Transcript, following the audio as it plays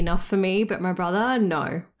enough for me, but my brother,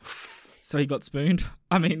 no. So he got spooned?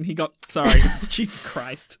 I mean, sorry, Jesus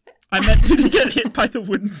Christ. I meant to get hit by the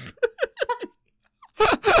wooden spoon.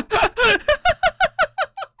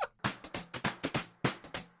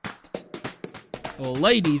 Well,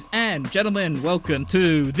 ladies and gentlemen, welcome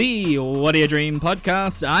to the What Do You Dream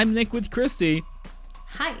podcast. I'm Nick with Christy.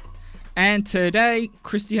 Hi. And today,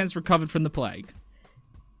 Christy has recovered from the plague.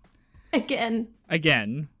 Again.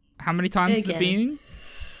 How many times has it been?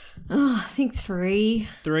 Oh, I think 3.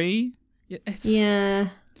 3? Yeah.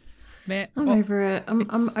 Man, I'm over it.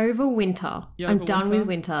 I'm over winter. I'm done with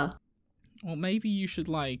winter. Well, maybe you should,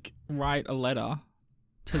 write a letter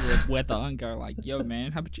to the weather and go, yo,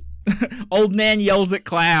 man, how about you... Old man yells at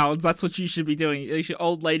clouds. That's what you should be doing.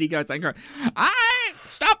 Old lady goes and go,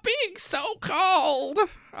 stop being so cold.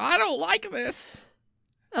 I don't like this.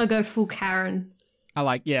 I'll go full Karen.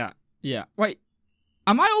 Yeah. Wait,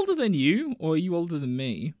 am I older than you, or are you older than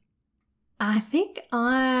me? I think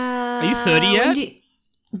Are you 30 yet?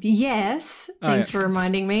 Yes. Thanks for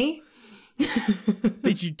reminding me.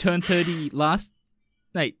 Did you turn 30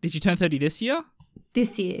 did you turn 30 this year?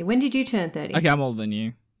 This year. When did you turn 30? Okay, I'm older than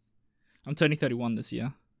you. I'm turning 31 this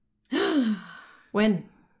year. When?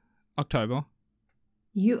 October.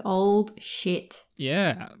 You old shit.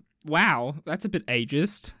 Yeah. Wow, that's a bit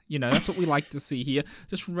ageist. That's what we like to see here.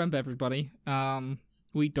 Just remember, everybody,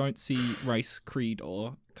 we don't see race, creed,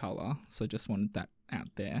 or colour. So just wanted that out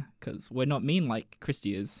there, because we're not mean like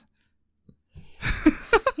Christy is.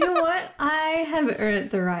 You know what? I have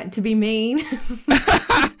earned the right to be mean.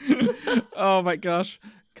 Oh my gosh.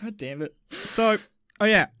 God damn it. So,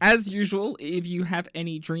 as usual, if you have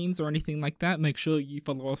any dreams or anything like that, make sure you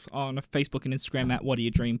follow us on Facebook and Instagram at What Do You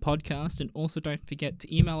Dream Podcast. And also don't forget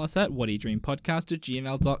to email us at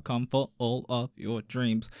whatdoyoudreampodcast@gmail.com for all of your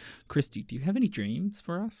dreams. Christy, do you have any dreams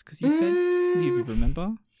for us? Because you said you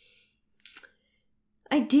remember.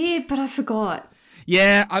 I did, but I forgot.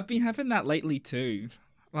 Yeah, I've been having that lately too.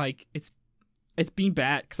 It's been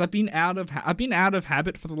bad because I've been out of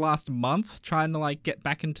habit for the last month, trying to get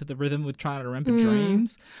back into the rhythm with trying to remember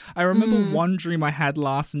dreams. I remember one dream I had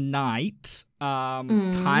last night,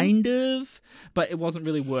 kind of, but it wasn't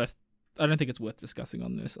really worth. I don't think it's worth discussing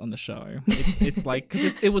on the show.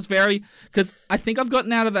 It was very, because I think I've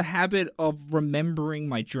gotten out of the habit of remembering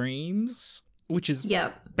my dreams, which is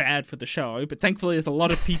bad for the show. But thankfully, there's a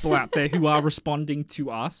lot of people out there who are responding to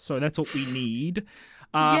us, so that's what we need.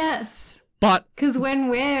 Yes. But because when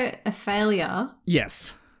we're a failure,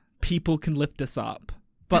 yes, people can lift us up.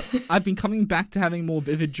 But I've been coming back to having more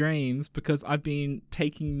vivid dreams because I've been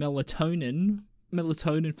taking melatonin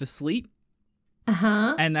for sleep.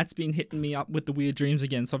 And that's been hitting me up with the weird dreams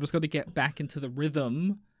again. So I've just got to get back into the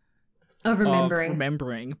rhythm of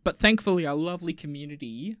remembering. But thankfully, our lovely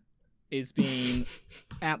community is being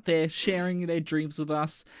out there sharing their dreams with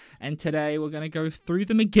us. And today we're going to go through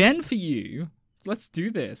them again for you. Let's do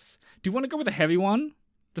this. Do you want to go with a heavy one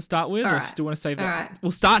to start with? Or do you want to save that? Right.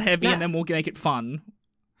 We'll start heavy and then we'll make it fun.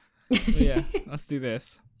 Yeah, let's do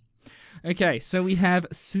this. Okay, so we have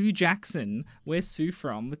Sue Jackson. Where's Sue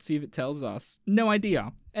from? Let's see if it tells us. No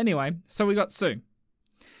idea. Anyway, so we got Sue.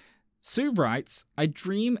 Sue writes, I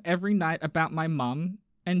dream every night about my mum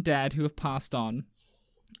and dad who have passed on.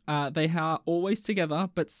 They are always together,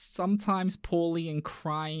 but sometimes poorly and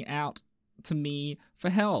crying out to me for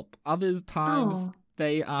help. Other times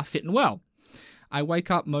they are fit and well. I wake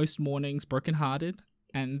up most mornings brokenhearted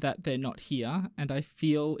and that they're not here, and I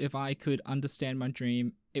feel if I could understand my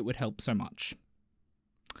dream, it would help so much.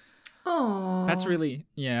 Oh, that's really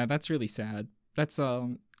sad. That's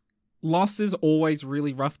loss is always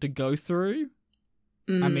really rough to go through.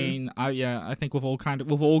 I mean, I think we've all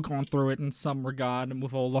gone through it in some regard, and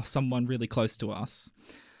we've all lost someone really close to us.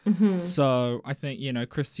 Mm-hmm. So I think,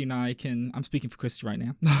 Christy and I I'm speaking for Christy right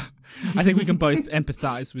now. I think we can both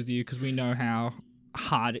empathize with you because we know how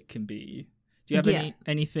hard it can be. Do you have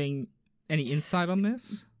any insight on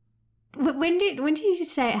this? When did you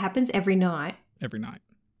say it happens every night? Every night.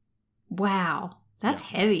 Wow. That's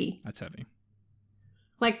heavy. That's heavy.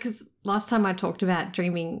 Because last time I talked about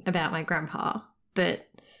dreaming about my grandpa, but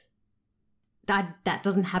that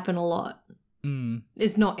doesn't happen a lot.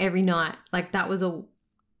 It's not every night. That was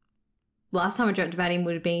last time I dreamt about him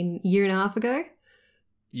would have been a year and a half ago.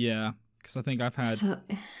 Yeah, because I think I've had,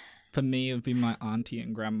 for me, it would be my auntie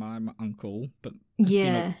and grandma and my uncle, but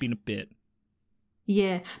it's been a bit.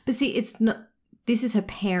 Yeah, but see, it's not. This is her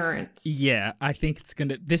parents. Yeah, I think it's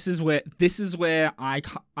gonna. This is where I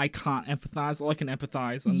can't empathize. All I can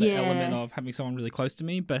empathize on the element of having someone really close to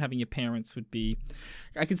me, but having your parents would be.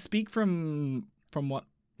 I can speak from what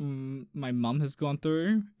my mum has gone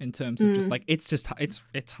through in terms of just like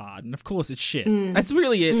it's hard, and of course it's shit. That's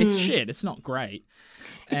really it. It's shit. It's not great.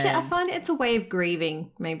 I find it's a way of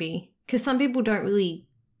grieving, maybe, because some people don't really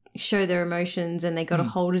show their emotions and they got to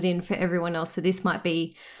hold it in for everyone else. So this might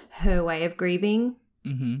be her way of grieving,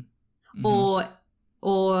 or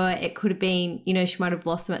it could have been, you know, she might have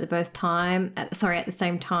lost them at the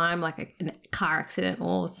same time, like a car accident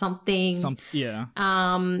or something.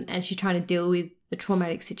 And she's trying to deal with a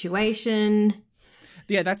traumatic situation.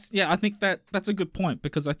 I think that's a good point,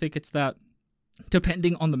 because I think it's that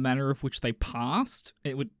depending on the manner of which they passed,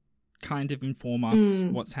 it would kind of inform us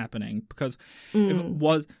what's happening. Because if it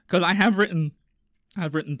was, because I've written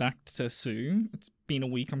back to Sue. It's been a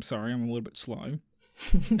week. I'm sorry, I'm a little bit slow.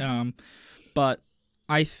 But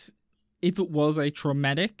if it was a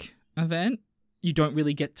traumatic event, you don't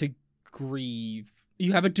really get to grieve.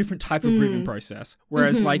 You have a different type of grieving process.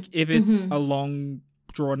 Whereas, like, if it's a long,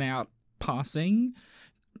 drawn-out passing,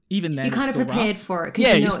 even then you're kind it's of still prepared rough. for it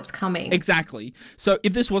because you know it's coming. Exactly. So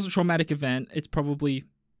if this was a traumatic event, it's probably...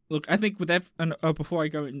 Look, I think with before I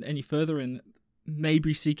go any further, and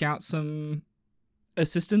maybe seek out some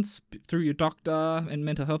assistance through your doctor and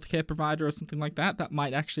mental health care provider or something like that. That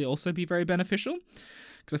might actually also be very beneficial,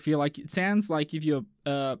 because I feel like it sounds like if you're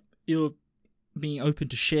being open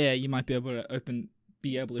to share, you might be able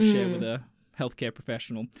to share with a healthcare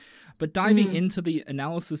professional. But diving into the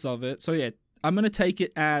analysis of it, so yeah, I'm going to take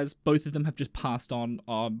it as both of them have just passed on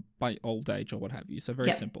by old age or what have you. So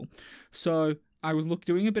very simple. So I was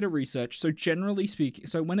doing a bit of research. So generally speaking,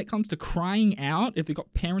 so when it comes to crying out, if they've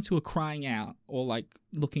got parents who are crying out or like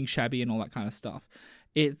looking shabby and all that kind of stuff,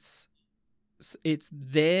 it's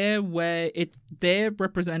their way. They're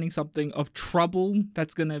representing something of trouble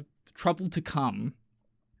trouble to come.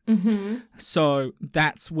 So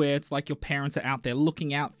that's where it's like your parents are out there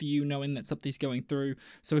looking out for you, knowing that something's going through.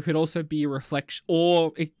 So it could also be a reflection,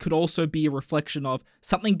 or it could also be a reflection of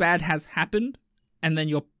something bad has happened, and then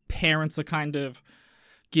your parents are kind of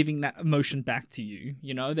giving that emotion back to you.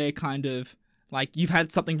 You know, they're kind of like, you've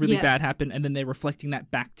had something really bad happen, and then they're reflecting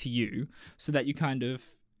that back to you, so that you're kind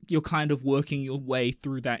of working your way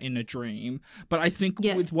through that in a dream. But I think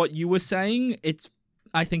with what you were saying,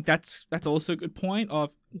 I think that's also a good point of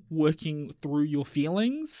working through your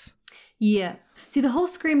feelings. Yeah. See, the whole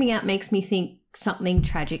screaming out makes me think something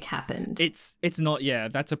tragic happened. It's not,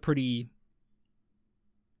 that's a pretty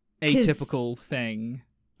atypical thing.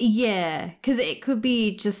 Yeah, because it could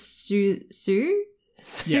be just Sue?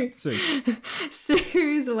 Yeah, Sue.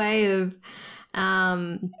 Sue's way of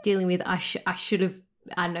dealing with, I should have,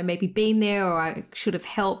 I don't know, maybe been there, or I should have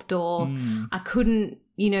helped, or I couldn't,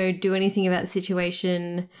 do anything about the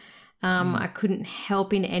situation. I couldn't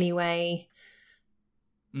help in any way.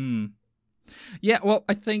 Yeah, well,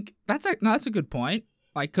 I think that's a good point.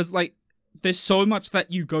 Like, because like, there's so much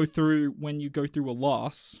that you go through when you go through a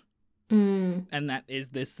loss. And that is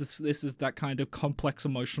this is that kind of complex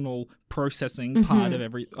emotional processing part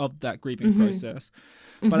of that grieving process.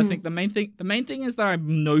 But I think the main thing is that I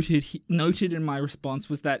noted in my response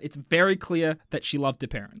was that it's very clear that she loved her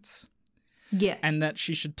parents. Yeah. And that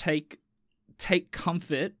she should take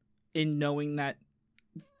comfort in knowing that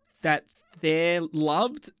they're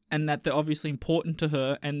loved, and that they're obviously important to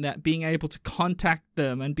her, and that being able to contact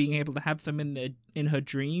them and being able to have them in her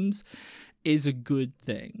dreams is a good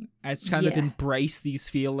thing. As kind of embrace these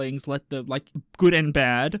feelings, let them, like, good and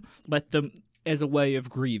bad, let them as a way of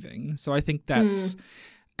grieving. So I think that's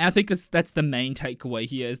the main takeaway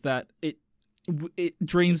here, is that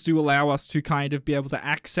dreams do allow us to kind of be able to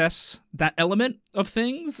access that element of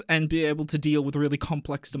things and be able to deal with really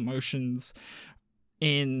complex emotions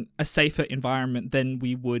in a safer environment than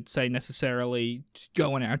we would, say, necessarily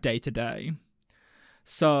go in our day-to-day.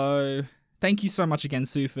 So thank you so much again,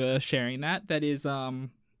 Sue, for sharing that. That is, sorry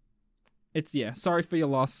for your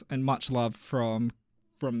loss, and much love from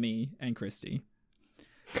me and Christy.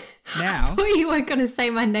 Now, I thought you weren't going to say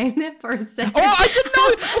my name there for a second. Oh, I didn't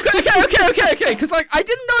know. Okay. Because like, I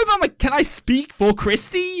didn't know if I'm like, can I speak for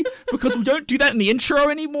Christy? Because we don't do that in the intro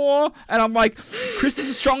anymore. And I'm like, Christy's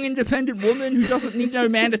a strong, independent woman who doesn't need no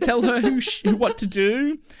man to tell her what to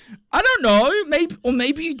do. I don't know.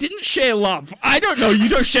 Maybe you didn't share love. I don't know. You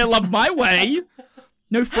don't share love my way.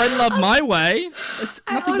 No friend love my way. It's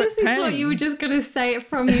I honestly thought you were just going to say it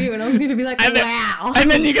from you, and I was going to be like, wow. And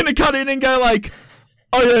then you're going to cut in and go like,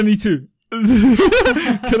 oh yeah, me too.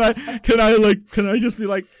 Can I just be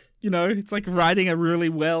like, it's like writing a really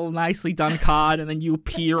nicely done card, and then you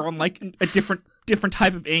appear on like a different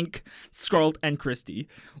type of ink, scrolled, and Christy.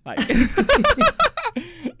 Like,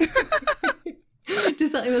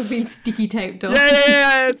 Just something that's been sticky taped on.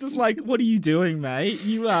 Yeah. It's just like, what are you doing, mate?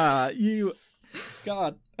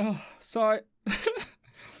 God. Oh, sorry.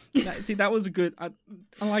 See, that was a good. I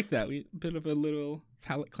like that. A bit of a little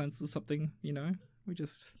palate cleanse or something. We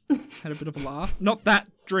just had a bit of a laugh. Not that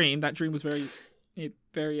dream. That dream was very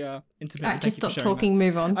intimate. Alright, just stop talking.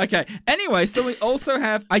 Move on. Okay. Anyway, so we also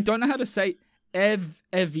have. I don't know how to say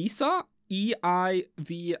Evisa.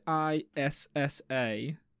 Eivissa.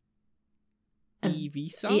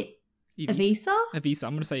 Evisa? Evisa? Evisa.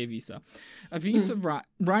 I'm going to say Evisa. Evisa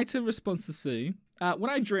writer responds to Sue. When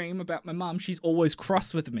I dream about my mum, she's always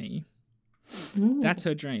cross with me. That's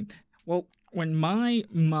her dream. Well, when my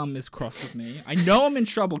mum is cross with me, I know I'm in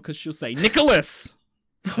trouble because she'll say, Nicholas!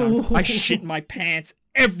 I shit my pants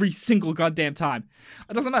every single goddamn time.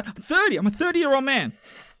 It doesn't matter. I'm 30. I'm a 30-year-old man.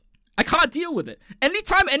 I can't deal with it.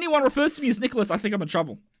 Anytime anyone refers to me as Nicholas, I think I'm in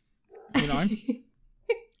trouble.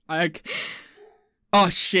 Oh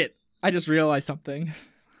shit! I just realized something.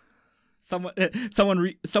 Someone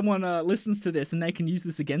listens to this and they can use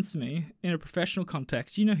this against me in a professional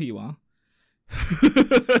context. You know who you are.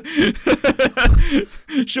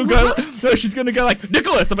 She'll go. So she's gonna go like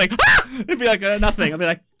Nicholas. I'm like, ah! It'd be like nothing. I'll be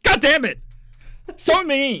like, God damn it! So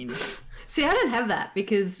mean. See, I don't have that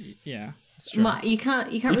because yeah. You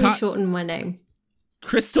can't really shorten my name.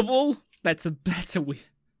 Christabel? That's a weird.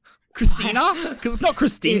 Christina? Because it's not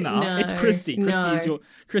Christina. No, it's Christy.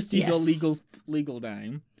 Christy's your Yes. legal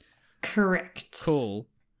name. Correct. Cool.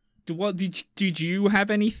 Did you have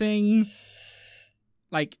anything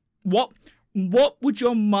like what would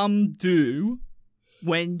your mum do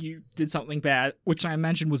when you did something bad, which I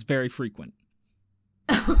imagine was very frequent?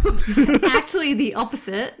 Actually, the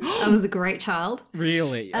opposite. I was a great child.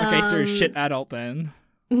 Really? Okay, so you're a shit adult then.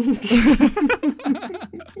 I'm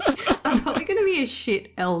probably going to be a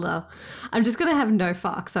shit elder. I'm just going to have no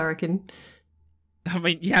fucks, I reckon. I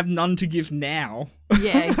mean, you have none to give now.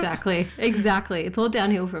 Yeah, exactly. Exactly. It's all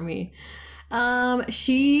downhill from here.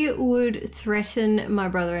 She would threaten my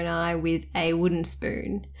brother and I with a wooden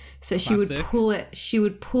spoon. So she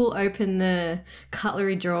would pull open the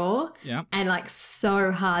cutlery drawer and like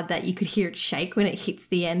so hard that you could hear it shake when it hits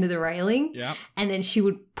the end of the railing. Yeah. And then she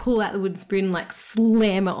would pull out the wooden spoon and like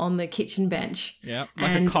slam it on the kitchen bench. Yeah.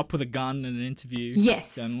 Like a cop with a gun in an interview.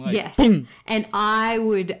 Yes. Like, yes. Boom. And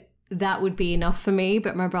that would be enough for me,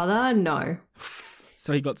 but my brother, no.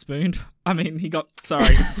 So he got spooned? I mean,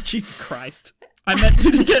 sorry, Jesus Christ. I meant,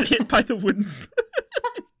 did he get hit by the wooden spoon?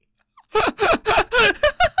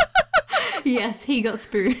 Yes, he got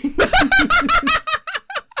spooned.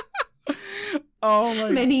 Oh my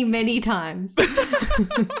Many, many times.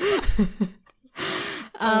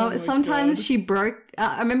 Sometimes she broke,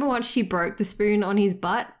 I remember once she broke the spoon on his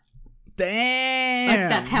butt. Damn. Like,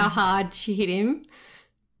 that's how hard she hit him.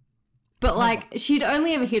 But, like, she'd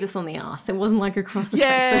only ever hit us on the ass. It wasn't, like, across the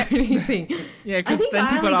face or anything. Yeah, I because think then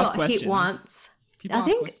I people only ask got questions. hit once.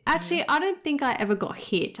 Actually, I don't think I ever got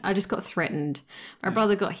hit. I just got threatened. My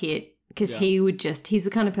brother got hit because he's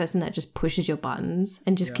the kind of person that just pushes your buttons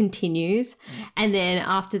and just continues. And then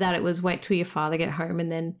after that, it was wait till your father get home.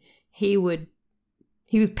 And then he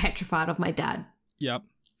was petrified of my dad. Yep.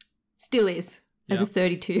 Still is. As a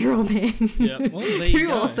 32-year-old man well, there you who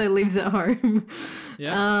go. also lives at home.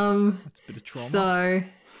 Yeah, that's a bit of trauma. So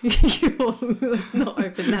let's not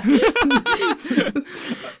open that.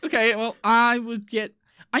 Okay, well, I'm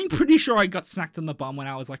pretty sure I got smacked in the bum when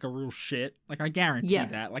I was like a real shit. Like, I guarantee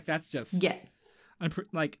that. Like, that's just... Yeah.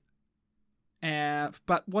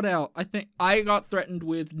 But what else? I think I got threatened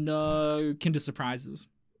with no Kinder Surprises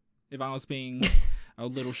if I was being... a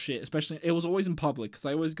little shit, especially it was always in public because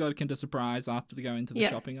I always got a Kinder Surprise after they go into the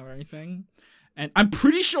shopping or anything, and I'm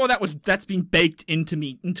pretty sure that's been baked into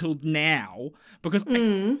me until now because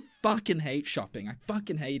I fucking hate shopping. I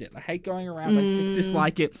fucking hate it. I hate going around. I just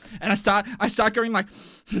dislike it, and I start going like,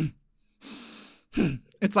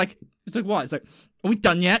 it's like what? It's like, are we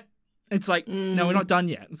done yet? It's like no, we're not done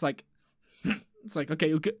yet. It's like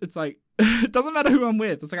okay, it's like it doesn't matter who I'm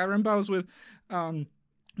with. It's like I remember I was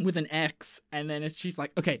with an ex, and then she's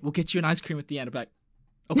like, okay, we'll get you an ice cream at the end. I'm like,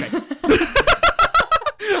 okay. I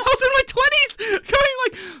was in my 20s going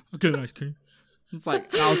like, I'll get an ice cream. It's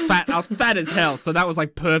like, I was fat as hell, so that was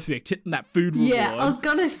like perfect, hitting that food reward. Yeah, I was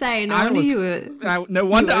gonna say, no wonder you were... No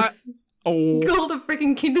wonder all the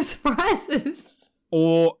freaking Kinder Surprises.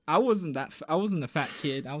 Or I wasn't a fat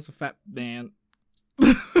kid, I was a fat man.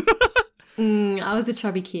 I was a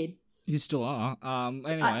chubby kid. You still are.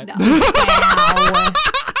 Anyway. Wow.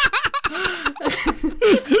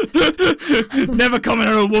 Never comment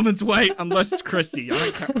on a woman's weight unless it's Christy.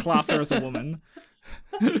 I don't class her as a woman.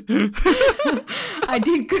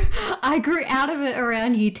 I grew out of it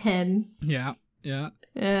around year 10. Yeah. Yeah.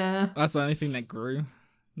 That's the only thing that grew,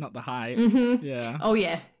 not the height. Mm-hmm. Yeah. Oh,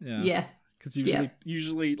 yeah. Yeah. Because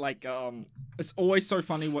usually, like, it's always so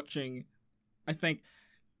funny watching. I think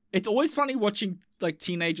it's always funny watching like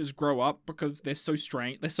teenagers grow up because they're so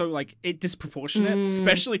strange. They're so like disproportionate.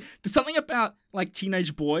 Especially there's something about like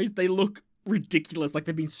teenage boys. They look ridiculous, like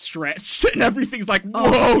they've been stretched, and everything's like,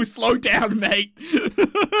 whoa, slow down, mate.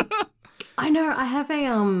 I know. I have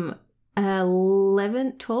a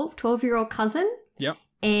 12-year-old cousin. Yep.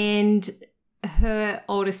 And her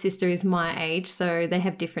older sister is my age, so they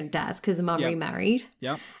have different dads because the mum remarried.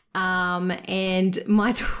 Yep. And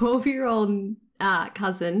my 12-year-old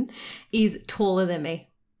cousin is taller than me.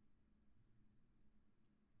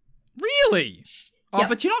 Really? Oh,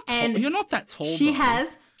 but you're not tall. You're not that tall. She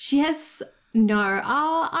has no.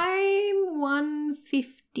 I'm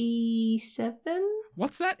 157.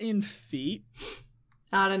 What's that in feet?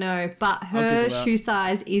 I don't know, but her shoe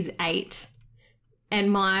size is 8.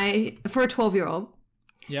 And for a 12-year-old.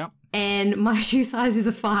 Yeah. And my shoe size is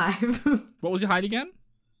a 5. What was your height again?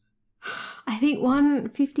 I think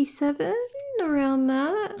 157, around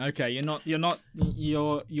that. Okay,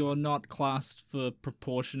 you're not classed for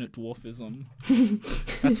proportionate dwarfism.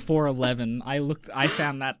 That's 4'11". I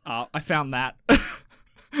found that up. I found that.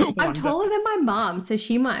 I'm taller than my mum, so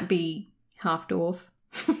she might be half dwarf.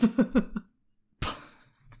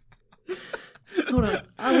 Hold on.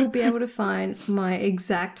 I will be able to find my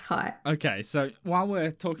exact height. Okay, so while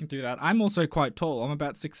we're talking through that, I'm also quite tall. I'm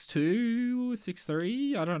about 6'2",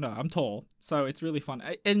 6'3". I don't know. I'm tall. So it's really fun.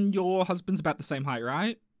 And your husband's about the same height,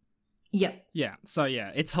 right? Yep. Yeah. So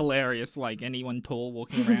yeah, it's hilarious, like anyone tall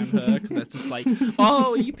walking around her, because it's just like,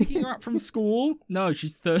 oh, are you picking her up from school? No,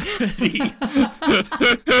 she's 30.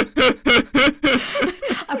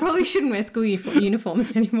 I probably shouldn't wear school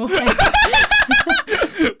uniforms anymore.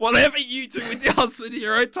 Whatever you do with your husband in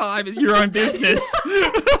your own time is your own business.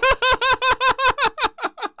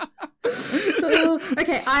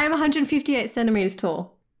 Okay, I am 158 centimeters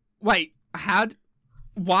tall. Wait,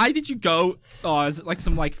 why did you go? Oh, is it like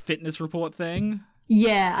some like fitness report thing?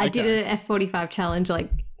 Yeah, I did an F45 challenge like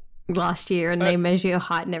last year, and they measure your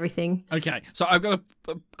height and everything. Okay, so I've got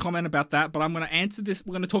a comment about that, but I'm going to answer this.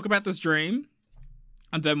 We're going to talk about this dream,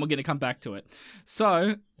 and then we're going to come back to it.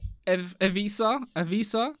 So,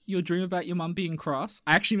 Avisa, your dream about your mum being cross.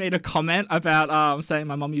 I actually made a comment about saying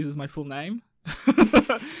my mum uses my full name.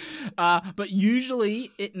 But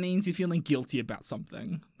usually it means you're feeling guilty about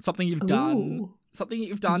something you've done. Something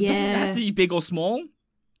you've done doesn't have to be big or small,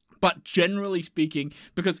 but generally speaking,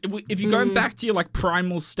 because if you're going back to your like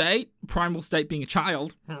primal state being a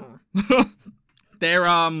child, they're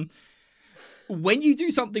when you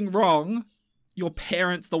do something wrong, your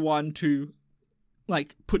parent's the one to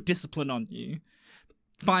like put discipline on you,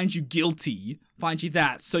 find you guilty, find you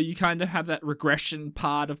that. So you kind of have that regression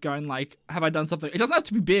part of going like, have I done something? It doesn't have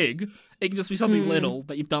to be big. It can just be something little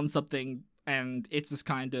that you've done something, and it's just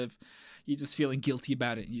kind of, you're just feeling guilty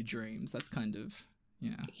about it in your dreams. That's kind of,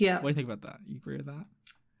 yeah. What do you think about that? You agree with that?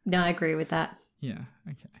 No, I agree with that. Yeah,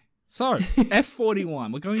 okay. So,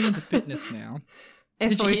 F41. We're going into fitness now.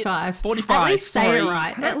 F45. 45. At least say it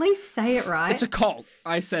right. At least say it right. It's a cult.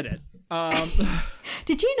 I said it.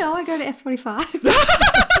 Did you know I go to F45?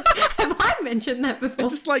 Have I mentioned that before?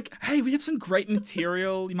 It's just like, hey, we have some great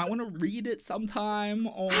material. You might want to read it sometime,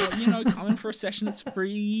 or come in for a session. It's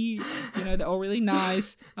free. They're all really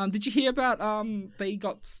nice. Did you hear about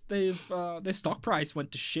their stock price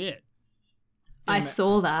went to shit? I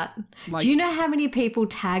saw that. Do you know how many people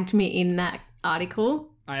tagged me in that article?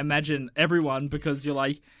 I imagine everyone, because you're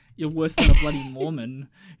worse than a bloody Mormon.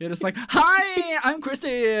 You're just like, hi, I'm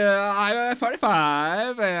Christy. I'm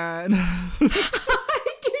 45, and I do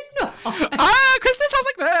not. Christy sounds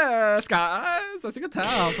like this, guys. As you can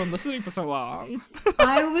tell from listening for so long.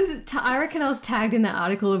 I reckon I was tagged in that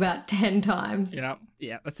article about 10 times.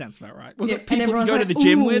 Yeah, that sounds about right. Was it people you go to the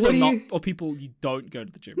gym with, or people you don't go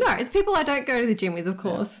to the gym with? No, it's people I don't go to the gym with, of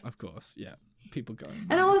course. Yeah, of course, yeah. People go.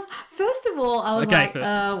 And I was, first of all, I was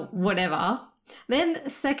whatever. Then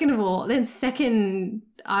second,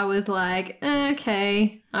 I was like,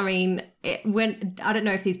 okay. I mean, I don't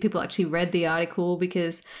know if these people actually read the article,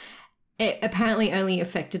 because it apparently only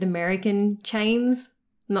affected American chains,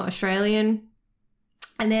 not Australian.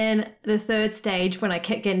 And then the third stage, when I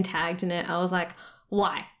kept getting tagged in it, I was like,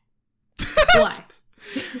 why? Why?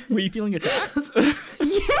 Were you feeling attacked?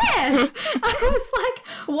 Yes! I was like,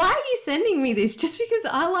 why are you sending me this? Just because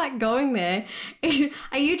I like going there?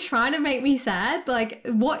 Are you trying to make me sad? Like,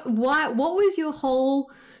 what was your whole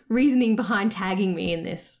reasoning behind tagging me in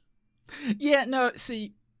this? Yeah, no,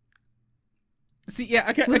 see, yeah,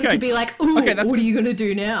 okay, Was okay. it to be like, ooh, okay, what are you going to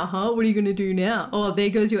do now, huh? What are you going to do now? Oh, there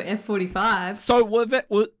goes your F-45. So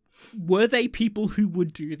were they people who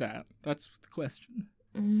would do that? That's the question.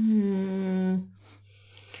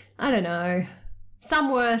 I don't know.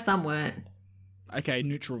 Some were, some weren't. Okay,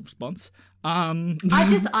 neutral response. I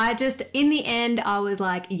just, in the end, I was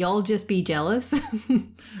like, y'all just be jealous.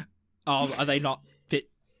 Oh, are they not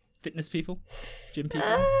fitness people? Gym people?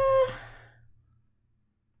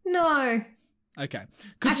 No. Okay.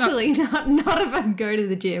 Actually, not if I go to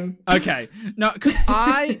the gym. Okay. No,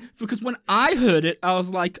 because when I heard it, I was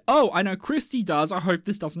like, oh, I know Christy does. I hope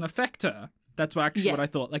this doesn't affect her. That's what I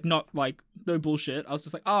thought. Like, not like, no bullshit. I was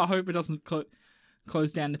just like, oh, I hope it doesn't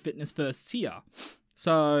close down the Fitness First here.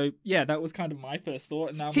 So, yeah, that was kind of my first thought.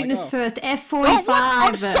 And now I'm Fitness like, First, F-45. Oh,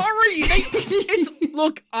 I'm sorry.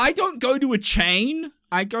 Look, I don't go to a chain.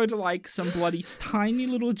 I go to, like, some bloody tiny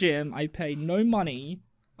little gym. I pay no money.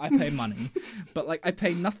 I pay money. But, like, I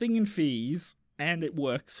pay nothing in fees, and it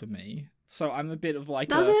works for me. So I'm a bit of, like,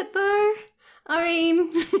 Does it, though? I mean...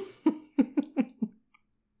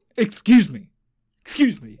 Excuse me.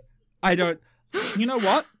 I don't... You know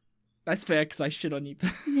what? That's fair, because I shit on you.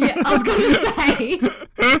 Yeah, I was going to say.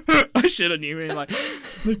 I shit on you, and like,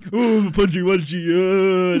 oh, punchy. I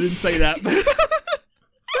didn't say that.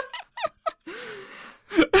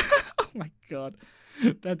 Oh my god.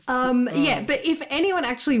 That's... Yeah, but if anyone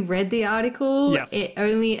actually read the article, yes. It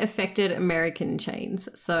only affected American chains.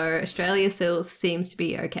 So Australia still seems to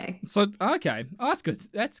be okay. So, okay. Oh, that's good.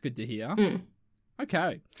 That's good to hear. Mm.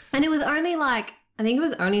 Okay. And it was only like, I think it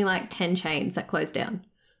was only like 10 chains that closed down.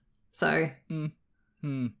 So I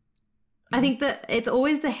think that it's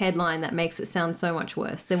always the headline that makes it sound so much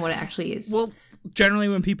worse than what it actually is. Well, generally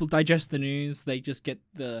when people digest the news, they just get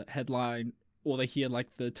the headline or they hear like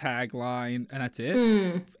the tagline and that's it.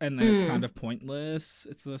 And then it's kind of pointless.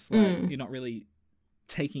 It's just like you're not really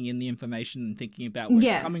taking in the information and thinking about where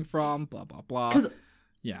it's coming from, blah, blah, blah. Because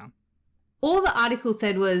all the article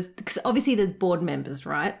said was, cause obviously there's board members,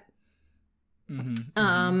 right?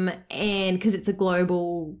 And because it's a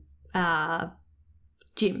global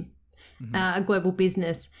gym, a global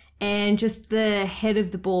business, and just the head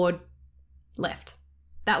of the board left.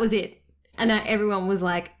 That was it. And everyone was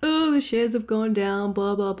like, oh, the shares have gone down,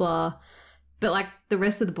 blah, blah, blah. But like the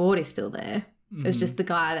rest of the board is still there. It was just the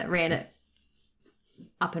guy that ran it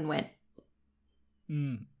up and went.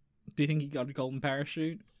 Do you think he got a golden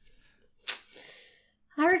parachute?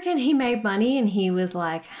 I reckon he made money and he was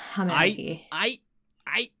like, I'm out of here.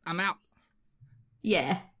 I'm out.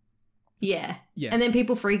 Yeah. And then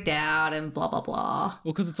people freaked out and blah, blah, blah.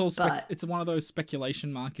 Well, because it's all it's one of those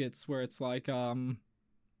speculation markets where it's like, it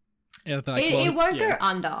won't go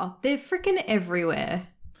under. They're freaking everywhere.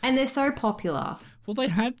 And they're so popular. Well, they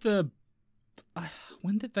had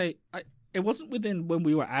when did they... it wasn't within when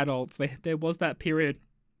we were adults. There was that period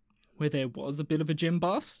where there was a bit of a gym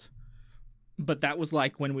bust. But that was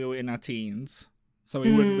like when we were in our teens. So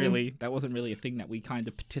we wouldn't really... That wasn't really a thing that we kind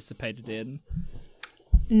of participated in.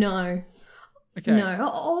 No. Okay.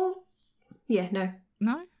 No.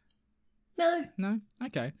 No. No? No.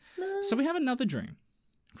 Okay. No. So we have another dream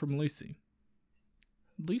from Lucy.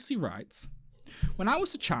 Lucy writes, when I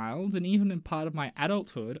was a child and even in part of my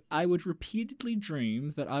adulthood, I would repeatedly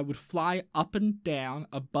dream that I would fly up and down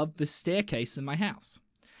above the staircase in my house.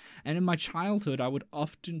 And in my childhood, I would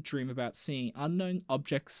often dream about seeing unknown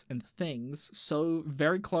objects and things so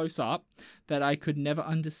very close up that I could never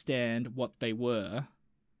understand what they were.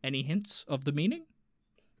 Any hints of the meaning?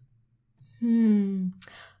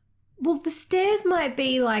 Well, the stairs might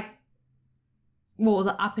be like, well,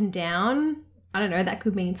 the up and down. I don't know. That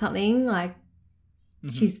could mean something like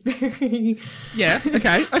she's very... Yeah,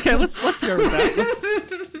 okay, let's go with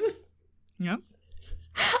that. Yeah.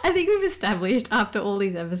 I think we've established after all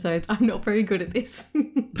these episodes I'm not very good at this.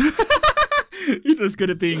 You're just good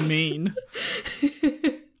at being mean.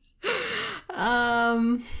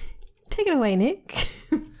 Take it away, Nick.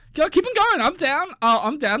 Go, keep on going. I'm down.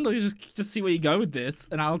 I'm down. Let me just see where you go with this,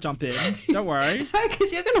 and I'll jump in. Don't worry. No,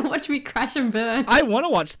 because you're going to watch me crash and burn. I want to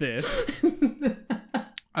watch this.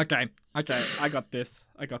 Okay, I got this.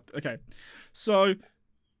 Okay. So,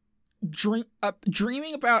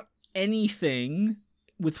 dreaming about anything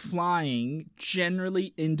with flying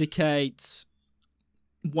generally indicates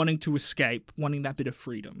wanting to escape, wanting that bit of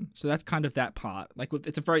freedom. So that's kind of that part. Like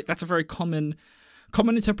that's a very common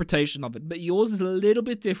interpretation of it. But yours is a little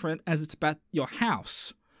bit different as it's about your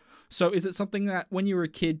house. So is it something that when you were a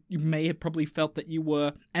kid you may have probably felt that you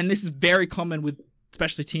were, and this is very common with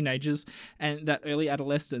especially teenagers and that early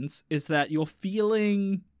adolescence, is that you're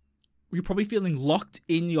feeling you're probably feeling locked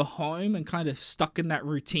in your home and kind of stuck in that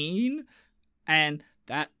routine, and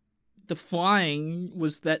that the flying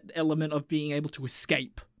was that element of being able to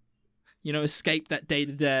escape, escape that day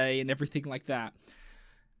to day and everything like that.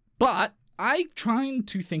 But I trying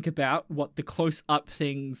to think about what the close up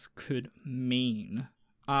things could mean.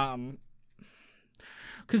 Because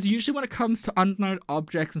usually when it comes to unknown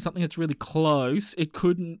objects and something that's really close, it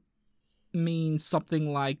couldn't mean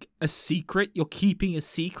something like a secret. You're keeping a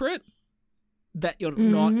secret that you're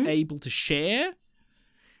not able to share.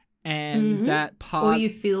 And that part... Or you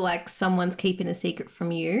feel like someone's keeping a secret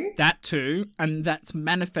from you. That too. And that's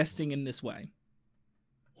manifesting in this way.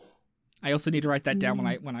 I also need to write that down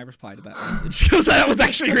when I reply to that message. Because that was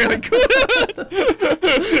actually really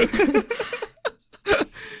good.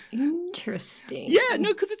 Interesting. Yeah,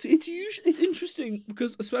 no, because it's interesting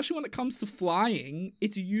because especially when it comes to flying,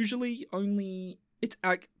 it's usually only it's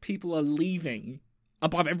like people are leaving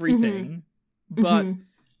above everything, but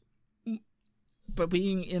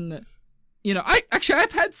being in the,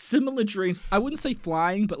 I've had similar dreams. I wouldn't say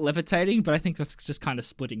flying, but levitating. But I think that's just kind of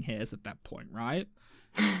splitting hairs at that point, right?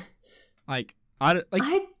 I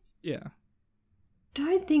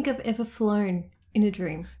don't think I've ever flown in a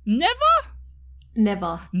dream. Never.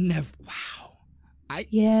 Wow. I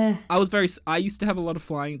used to have a lot of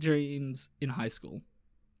flying dreams in high school.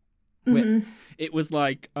 Where it was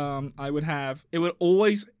like, it would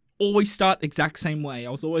always start exact same way. I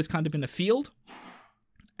was always kind of in a field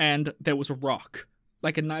and there was a rock,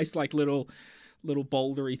 like a nice, like little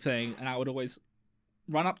bouldery thing. And I would always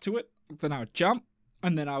run up to it. Then I would jump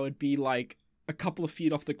and then I would be like a couple of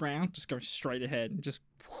feet off the ground, just going straight ahead and just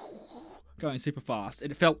going super fast.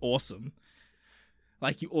 And it felt awesome.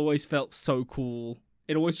 Like, you always felt so cool.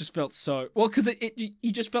 It always just felt so... Well, because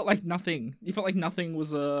you just felt like nothing. You felt like nothing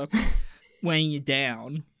was weighing you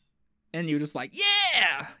down. And you were just like,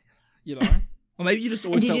 yeah! Or maybe you just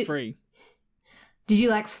always felt free. Did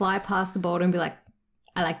you, fly past the boulder and be like,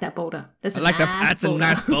 I like that boulder. That's a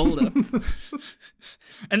nice boulder.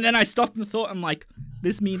 And then I stopped and thought, I'm like,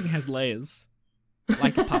 this meeting has layers.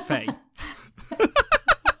 Like a parfait.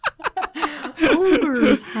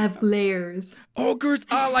 Ogres have layers. Ogres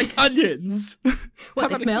are like onions. What,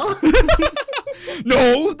 they smell?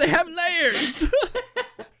 No, they have layers.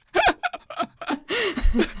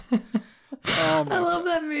 I love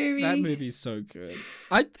that movie. That movie's so good.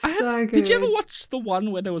 Good. Did you ever watch the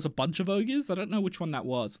one where there was a bunch of ogres? I don't know which one that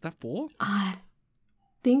was. Was that 4? I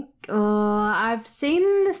think I've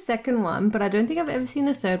seen the second one, but I don't think I've ever seen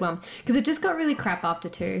the third one because it just got really crap after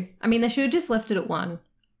 2. I mean, they should have just left it at 1.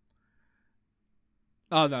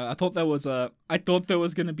 Oh no, I thought there was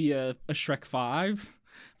going to be a Shrek 5,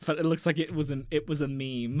 but it looks like it was a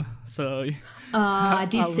meme. So I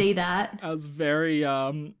did see that. I was very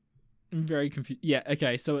confused. Yeah,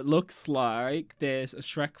 okay, so it looks like there's a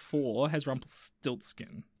Shrek 4 has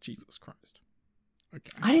Rumpelstiltskin. Jesus Christ.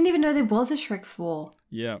 Okay. I didn't even know there was a Shrek 4.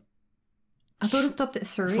 Yeah. I thought it stopped at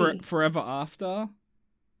 3. Forever After,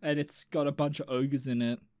 and it's got a bunch of ogres in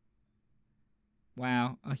it.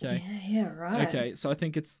 Wow. Okay. Yeah, right. Okay, so I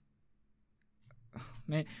think it's...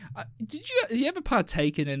 Man, did you ever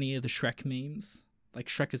partake in any of the Shrek memes? Like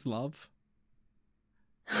Shrek is love?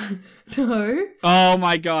 No. Oh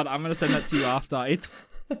my god, I'm going to send that to you after. It's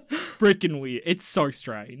freaking weird. It's so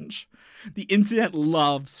strange. The internet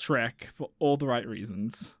loves Shrek for all the right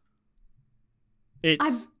reasons.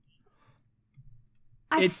 I've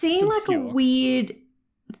seen obscure. like a weird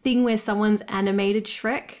thing where someone's animated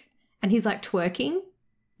Shrek and he's like twerking.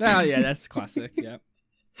 Oh yeah, that's classic, yeah.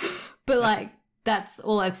 But that's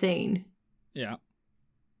all I've seen. Yeah.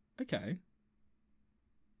 Okay.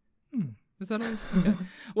 Is that all? Okay.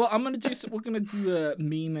 Well, we're gonna do a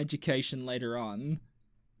meme education later on.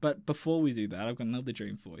 But before we do that, I've got another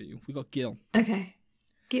dream for you. We got Gil. Okay.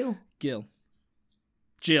 Gil.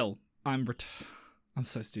 Jill. I'm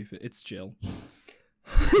so stupid. It's Jill.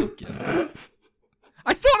 Gil.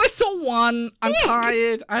 I thought I saw one. I'm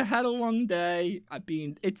tired. I had a long day.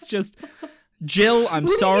 It's just, Jill, I'm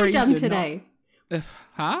sorry. What have you done today?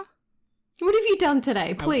 Huh? What have you done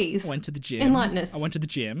today, please? I went to the gym. Enlighten us. I went to the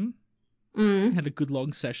gym. Had a good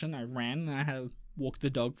long session. I ran. And I had walked the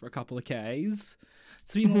dog for a couple of Ks.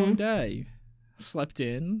 It's been a long day. Slept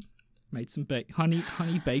in. Made some honey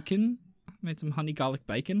bacon. Made some honey garlic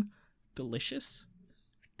bacon. Delicious.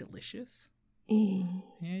 Yeah,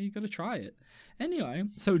 you gotta try it. Anyway,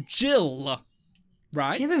 so Jill,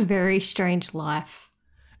 right? You have a very strange life.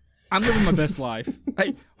 I'm living my best life.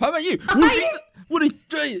 Hey, how about you? What are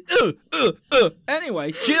you?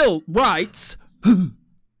 Anyway, Jill writes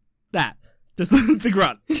that. Just the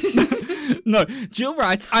grunt. No, Jill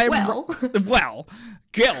writes,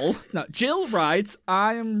 Jill writes,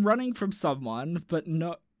 I am running from someone, but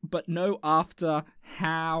no after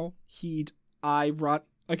how I run.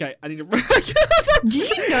 Okay, I need to. Do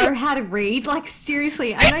you know how to read? Like,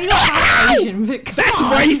 seriously, I know you're half Asian, but that's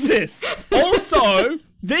racist. Also,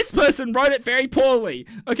 this person wrote it very poorly.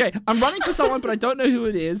 Okay, I'm running to someone, but I don't know who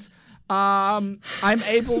it is.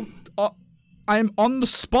 I'm on the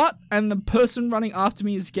spot, and the person running after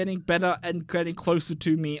me is getting better and getting closer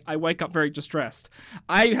to me. I wake up very distressed.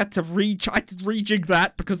 I had to rejig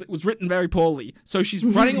that because it was written very poorly. So she's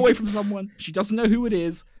running away from someone. She doesn't know who it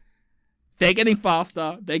is. They're getting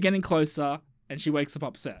faster. They're getting closer, and she wakes up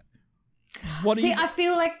upset. I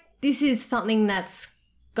feel like this is something that's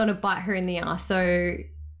gonna bite her in the ass. So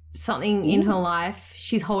something in her life,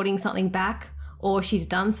 she's holding something back, or she's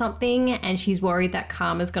done something and she's worried that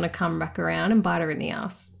karma's going to come back around and bite her in the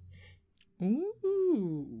ass.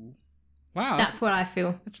 Ooh. Wow. That's what I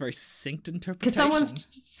feel. That's a very succinct interpretation. Because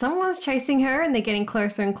someone's chasing her and they're getting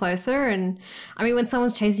closer and closer. And, I mean, when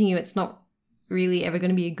someone's chasing you, it's not really ever going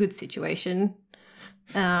to be a good situation.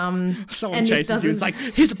 Someone chases you, it's like,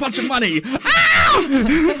 here's a bunch of money. Ow!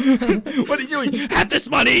 What are you doing? Have this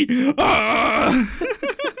money.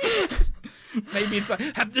 Maybe it's like,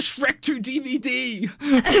 have the Shrek 2 DVD.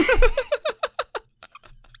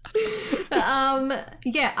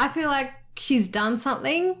 Yeah, I feel like she's done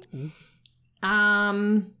something.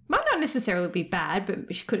 Might not necessarily be bad,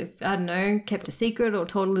 but she could have, I don't know, kept a secret or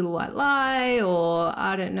told a little white lie, or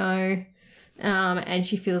I don't know. And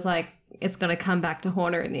she feels like it's going to come back to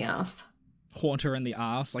haunt her in the ass. Haunt her in the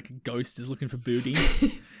ass, like a ghost is looking for booty.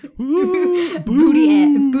 Ooh,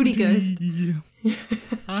 booty ghost.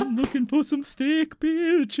 I'm looking for some thick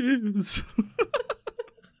bitches.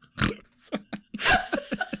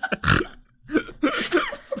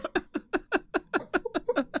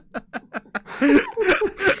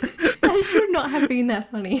 That should not have been that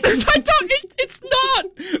funny. It's not.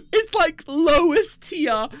 It's like lowest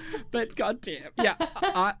tier, but goddamn, yeah.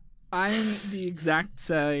 I'm the exact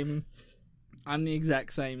same. I'm the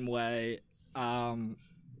exact same way.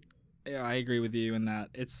 Yeah, I agree with you in that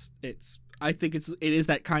I think it is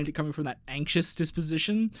that kind of coming from that anxious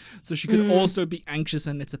disposition. So she could also be anxious,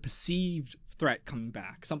 and it's a perceived threat coming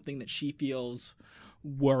back, something that she feels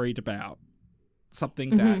worried about,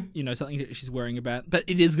 something that, something that she's worrying about, but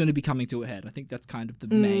it is going to be coming to a head. I think that's kind of the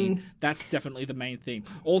main, that's definitely the main theme.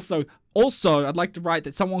 Also, I'd like to write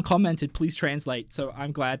that someone commented, please translate. So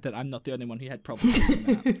I'm glad that I'm not the only one who had problems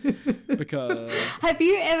with that. Because... Have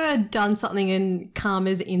you ever done something and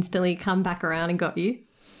karma's instantly come back around and got you?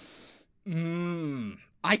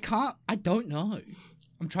 I don't know.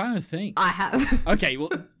 I'm trying to think. I have. Okay,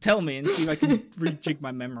 well, tell me and see if I can rejig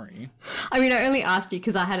my memory. I mean, I only asked you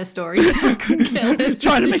because I had a story, so I couldn't care less.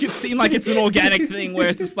 Trying to make it seem like it's an organic thing where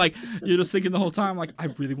it's just like, you're just thinking the whole time, like, I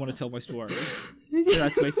really want to tell my story. Yeah,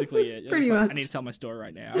 that's basically it. Pretty much. I need to tell my story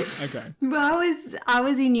right now. Okay. Well, I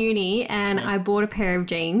was in uni and I bought a pair of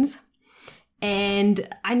jeans. And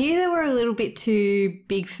I knew they were a little bit too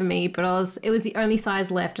big for me, but it was the only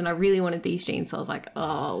size left and I really wanted these jeans. So I was like,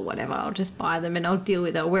 oh, whatever, I'll just buy them and I'll deal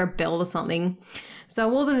with it. I'll wear a belt or something. So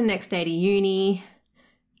I wore them the next day to uni.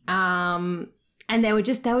 And they were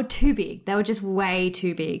too big. They were just way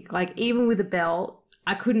too big. Like, even with a belt,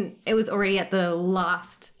 it was already at the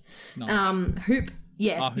last hoop.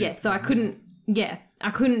 Yeah, hoop. Yeah. So I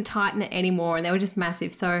couldn't tighten it anymore and they were just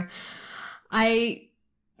massive. So I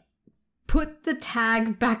put the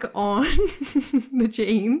tag back on the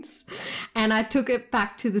jeans and I took it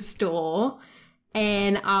back to the store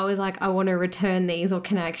and I was like, I want to return these, or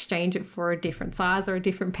can I exchange it for a different size or a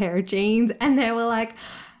different pair of jeans? And they were like,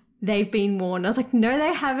 they've been worn. I was like, no,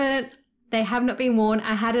 they haven't. They have not been worn.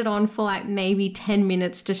 I had it on for like maybe 10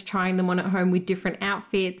 minutes just trying them on at home with different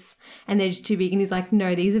outfits and they're just too big. And he's like,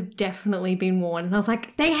 no, these have definitely been worn. And I was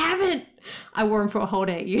like, they haven't. I wore them for a whole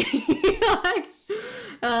day at uni.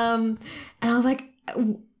 And I was like,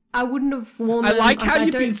 I wouldn't have worn them. I like how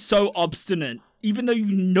you've been so obstinate, even though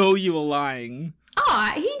you know you were lying.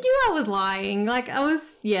 Oh, he knew I was lying. Like,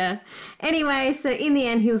 yeah. Anyway, so in the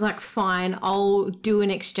end, he was like, fine, I'll do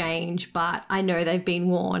an exchange, but I know they've been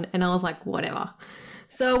worn. And I was like, whatever.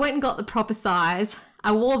 So I went and got the proper size.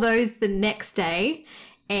 I wore those the next day.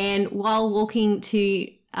 And while walking to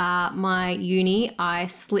my uni, I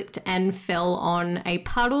slipped and fell on a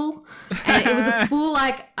puddle, and it was a full,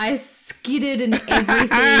 like, I skidded and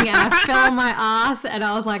everything, and I fell on my ass, and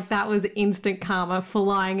I was like, that was instant karma for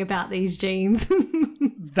lying about these jeans.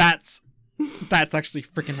 That's actually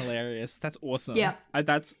freaking hilarious. That's awesome. Yeah.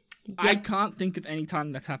 I can't think of any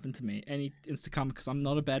time that's happened to me, any instant karma, because I'm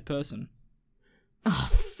not a bad person. Oh,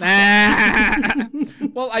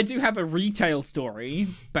 Well, I do have a retail story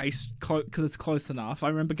based because it's close enough. I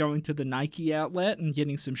remember going to the Nike outlet and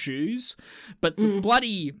getting some shoes, but the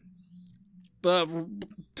bloody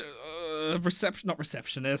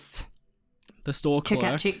receptionist, the store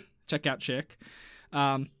clerk, checkout chick,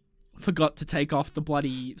 forgot to take off the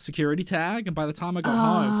bloody security tag, and by the time I got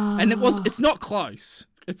home, and it's not close.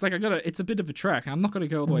 It's like it's a bit of a trek. I'm not going to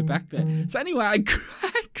go all the way back there. So anyway, I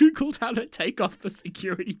googled how to take off the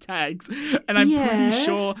security tags, and I'm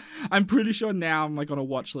pretty sure now I'm like on a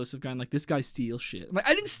watch list of going like, this guy steals shit. I'm like,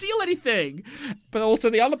 I didn't steal anything. But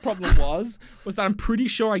also the other problem was that I'm pretty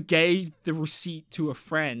sure I gave the receipt to a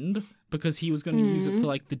friend because he was going to use it for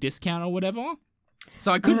like the discount or whatever.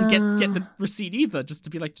 So I couldn't get the receipt either, just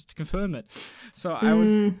to confirm it. So I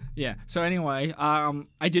was, So anyway,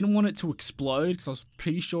 I didn't want it to explode because I was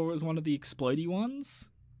pretty sure it was one of the explodey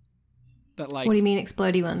ones. That like. What do you mean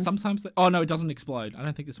explodey ones? Sometimes no, it doesn't explode. I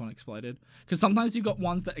don't think this one exploded because sometimes you've got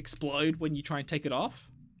ones that explode when you try and take it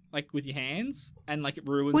off, like with your hands, and like it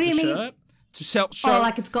ruins the shirt. To show,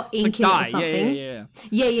 like it's got ink in it or something. Yeah.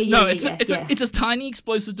 No, it's a tiny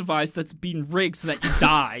explosive device that's been rigged so that you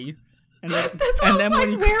die. And then, that's what I was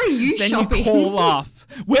like, where are you shopping? You call off.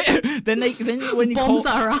 When you bombs call,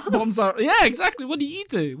 are us. Bombs are, yeah, exactly. What do you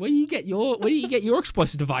do? Where do you get your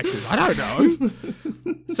explosive devices? I don't know.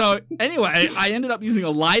 So anyway, I ended up using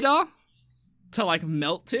a lighter to like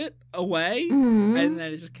melt it away, and then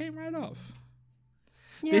it just came right off.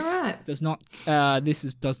 Yeah, right.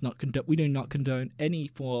 We do not condone any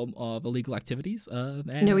form of illegal activities.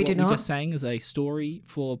 And no, we do not. We're just saying is a story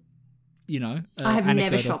for, I have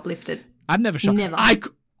never shoplifted. I've never shoplifted. Never.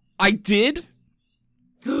 I did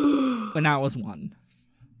when I was one.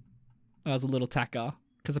 I was a little tacker.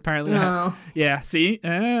 Because apparently see?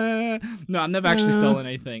 No, I've never actually stolen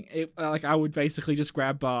anything. I would basically just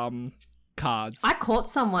grab cards. I caught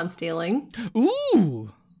someone stealing.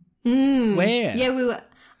 Ooh! Where? Yeah,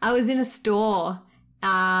 I was in a store,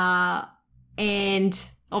 and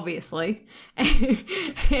obviously,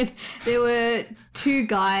 and there were two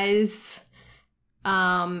guys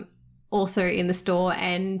also in the store,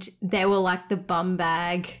 and they were like the bum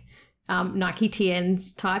bag Nike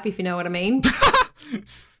TNs type, if you know what I mean.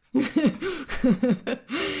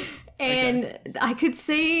 And I could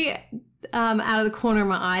see out of the corner of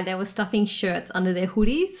my eye they were stuffing shirts under their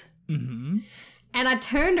hoodies. Mm-hmm. And I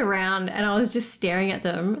turned around and I was just staring at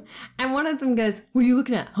them. And one of them goes, "What are you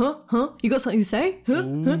looking at? Huh? You got something to say? Huh?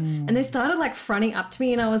 And they started like fronting up to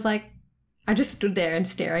me, and I was like, I just stood there and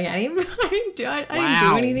staring at him. I didn't do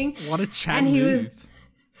anything. What a chat move.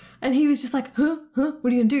 And he was just like, huh? What are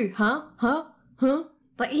you gonna do? Huh?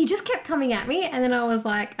 Like he just kept coming at me, and then I was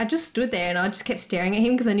like, I just stood there and I just kept staring at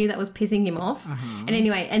him because I knew that was pissing him off. And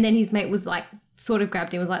anyway, and then his mate was like, sort of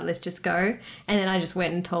grabbed him, was like, let's just go. And then I just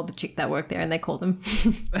went and told the chick that worked there, and they called them.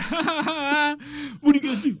 What are you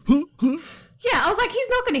gonna do? Huh? Yeah, I was like, he's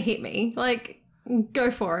not gonna hit me. Like,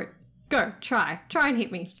 go for it. Go, try and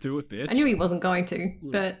hit me. Do it, bitch. I knew he wasn't going to,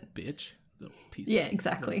 but bitch, little piece. Yeah,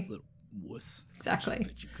 exactly. Little wuss. Exactly.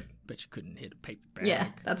 Bet you couldn't hit a paper bag. Yeah,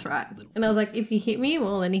 that's right. And I was like, if he hit me,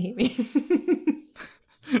 well, then he hit me.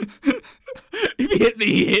 If he hit me,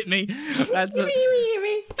 he hit me. That's He hit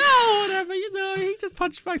me. Oh, whatever, he just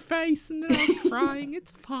punched my face and then I was crying.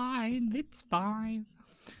 It's fine.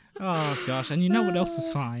 Oh, gosh. And you know what else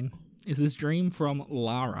is fine? Is this dream from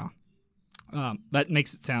Lara. That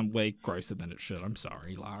makes it sound way grosser than it should. I'm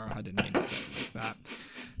sorry, Lara. I didn't mean to say it like that.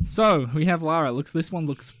 So, we have Lara.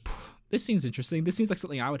 This seems interesting. This seems like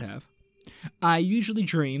something I would have. I usually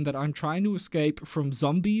dream that I'm trying to escape from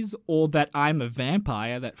zombies or that I'm a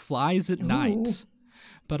vampire that flies at night.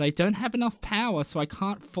 But I don't have enough power, so I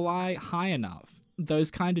can't fly high enough.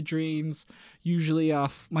 Those kind of dreams usually are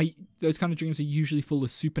usually full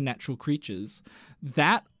of supernatural creatures.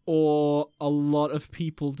 That or a lot of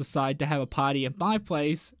people decide to have a party at my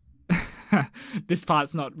place. This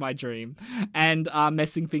part's not my dream. And are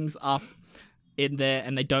messing things up in there,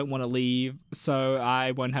 and they don't want to leave, so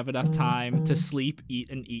I won't have enough time to sleep,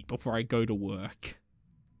 eat before I go to work.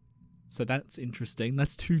 So that's interesting.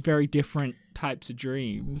 That's two very different types of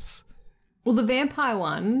dreams. Well, the vampire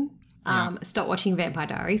one, stop watching Vampire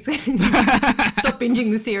Diaries. Stop binging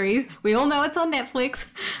the series. We all know it's on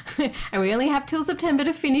Netflix, and we only have till September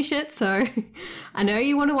to finish it, so I know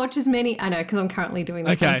you want to watch as many. I know, because I'm currently doing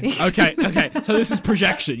the same thing. Okay. So this is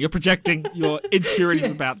projection. You're projecting your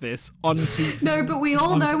insecurities about this onto... No, but we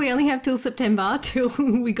all know we only have till September till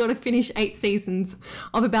we got to finish 8 seasons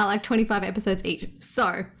of about like 25 episodes each.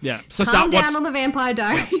 So, calm down on the Vampire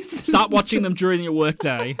Diaries. Start watching them during your work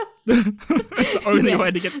day. It's the only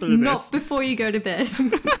way to get through this. Not before you go to bed.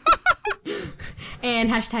 And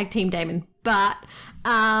hashtag Team Damon. But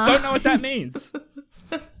don't know what that means.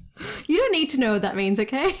 You don't need to know what that means,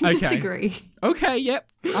 okay? Just agree. Okay, yep.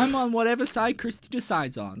 I'm on whatever side Christy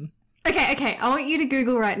decides on. Okay. I want you to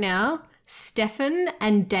Google right now Stefan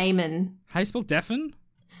and Damon. How do you spell Stefan?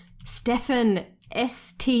 Stefan.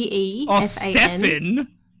 Stefan. Oh, Stefan?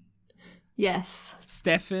 Yes.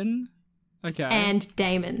 Stefan. Okay. And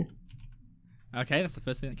Damon. Okay, that's the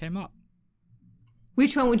first thing that came up.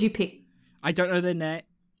 Which one would you pick? I don't know their name.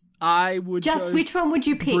 I would just which one would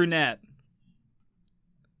you pick? Brunette.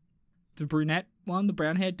 The brunette one, the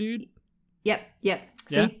brown-haired dude? Yep.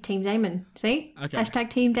 See? Team Damon. See? Okay. Hashtag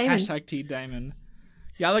Team Damon. Hashtag Team Damon.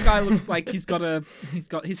 The other guy looks like his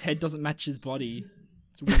head doesn't match his body.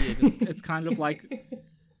 It's weird. It's kind of like,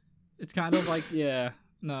 yeah,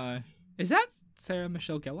 no. Is that Sarah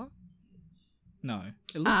Michelle Gellar? No.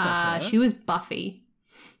 It looks like her. She was Buffy.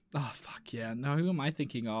 Oh, fuck yeah. No, who am I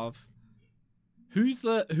thinking of? Who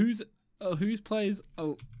plays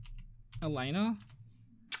Elena?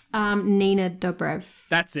 Nina Dobrev.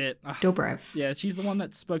 That's it. Dobrev. Yeah, she's the one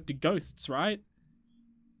that spoke to ghosts, right?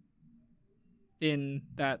 In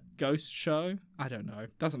that ghost show? I don't know.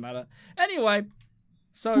 Doesn't matter. Anyway,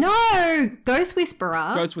 so... No! Ghost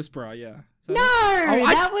Whisperer. Ghost Whisperer, yeah. No!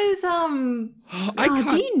 That was,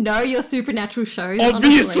 do you know your supernatural shows?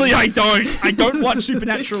 Obviously I don't. I don't watch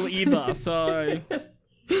Supernatural either, so...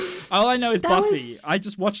 All I know is Buffy.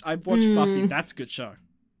 I've watched Buffy. That's a good show.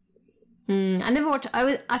 I never watched...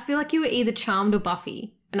 I feel like you were either Charmed or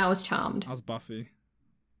Buffy, and I was Charmed. I was Buffy.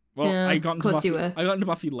 Well, yeah, I got into of course Buffy. you were. I got into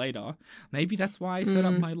Buffy later. Maybe that's why I set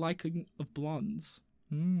up my liking of blondes.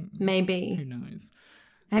 Maybe. Who knows?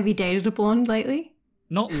 Have you dated a blonde lately?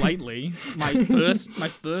 Not lately. My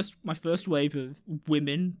first wave of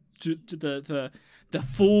women to the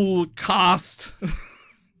full cast.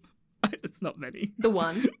 It's not many. The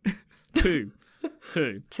one. Two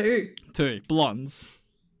blondes.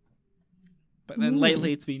 But then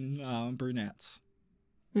lately it's been brunettes.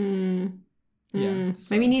 Yeah. So.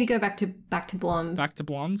 Maybe you need to go back to blondes. Back to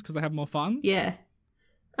blondes because they have more fun? Yeah.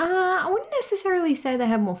 I wouldn't necessarily say they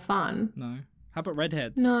have more fun. No. How about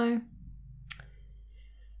redheads? No.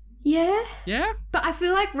 Yeah. Yeah? But I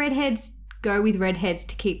feel like redheads go with redheads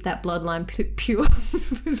to keep that bloodline pure.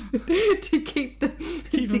 to keep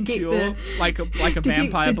them pure. Like a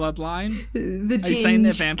vampire bloodline? The Are you saying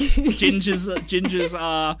they're gingers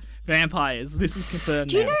are vampires? This is confirmed.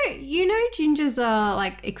 Do you know gingers are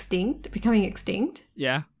like becoming extinct?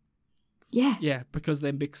 Yeah. Yeah. Yeah, because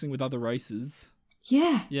they're mixing with other races.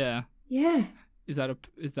 Yeah. Yeah. Yeah. Is that a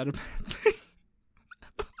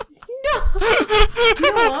No.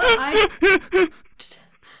 You know what?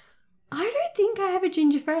 I don't think I have a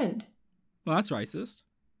ginger friend. Well, that's racist.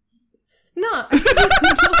 No.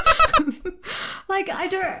 Like I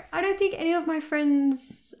don't think any of my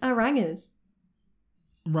friends are rangers.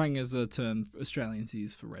 Rang is a term Australians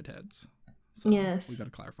use for redheads. So yes. We've got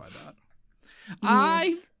to clarify that.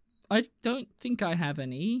 Yes. I don't think I have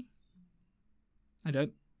any.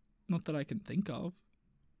 Not that I can think of.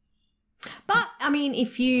 But, I mean,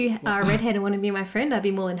 if you are a redhead and want to be my friend, I'd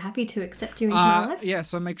be more than happy to accept you into my life. Yeah,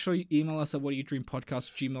 so make sure you email us at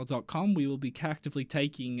whatdoyoudreampodcast@gmail.com. We will be actively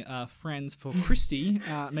taking friends for Christy.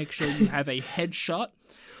 Make sure you have a headshot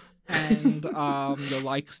and your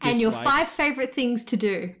likes, dislikes. And your 5 favourite things to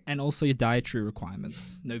do. And also your dietary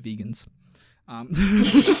requirements. No vegans.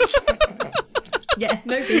 Yeah,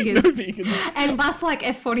 no vegans. No vegans. And must like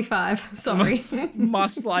F45. Sorry.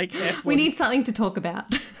 Must like F45. We need something to talk about.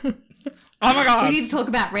 Oh my god. We need to talk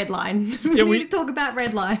about Redline. We need to talk about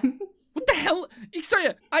Redline. What the hell? Sorry,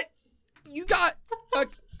 you got...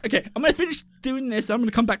 okay, I'm going to finish doing this. I'm going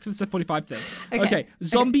to come back to this F45 thing. Okay.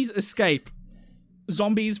 Zombies escape.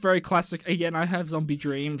 Zombies, very classic. Again, I have zombie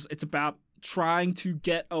dreams. It's about trying to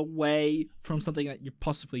get away from something that you've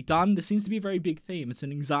possibly done. This seems to be a very big theme. It's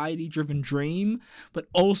an anxiety-driven dream, but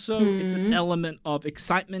also it's an element of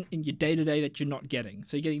excitement in your day-to-day that you're not getting.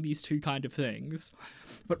 So you're getting these two kind of things.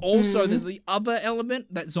 But also there's the other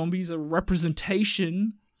element that zombies are a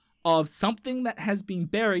representation of something that has been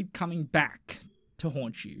buried coming back to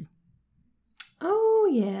haunt you. Oh,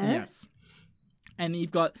 yeah. Yes. And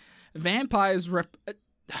you've got vampires.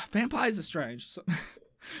 Vampires are strange. So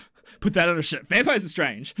put that on a ship. Vampires are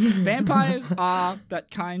strange. Vampires are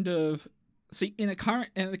that kind of... See, in the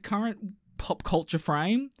current pop culture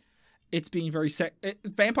frame, it's been very...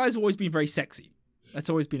 vampires have always been very sexy. That's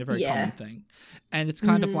always been a very common thing. And it's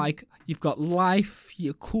kind of like, you've got life,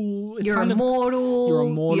 you're cool. It's you're immortal. You're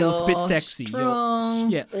immortal. It's a bit sexy. Strong.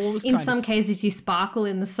 Yeah, all this in some cases, you sparkle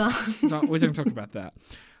in the sun. No, we don't talk about that.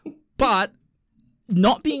 But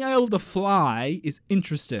not being able to fly is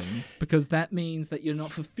interesting because that means that you're not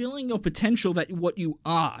fulfilling your potential, that what you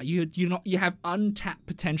are. You have untapped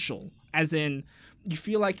potential, as in you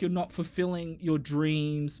feel like you're not fulfilling your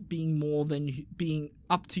dreams, being more than being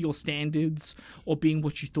up to your standards or being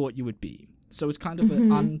what you thought you would be. So it's kind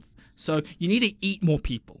of so you need to eat more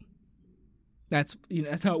people. That's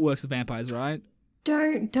how it works with vampires, right?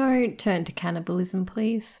 Don't turn to cannibalism,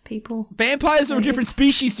 please, people. Vampires are a different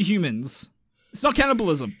species to humans. It's not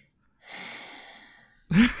cannibalism.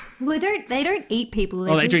 Well, they don't eat people.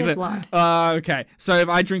 They drink their blood. Okay. So if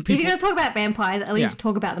I drink people... If you're going to talk about vampires, at least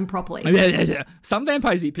talk about them properly. Yeah. Some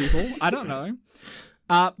vampires eat people. I don't know.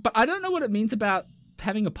 But I don't know what it means about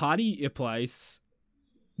having a party at your place.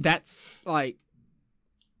 That's like...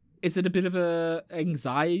 Is it a bit of a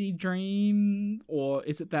anxiety dream? Or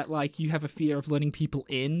is it that, like, you have a fear of letting people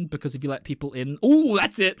in? Because if you let people in... Ooh,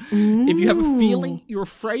 that's it! Ooh. If you have a feeling, you're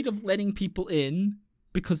afraid of letting people in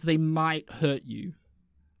because they might hurt you.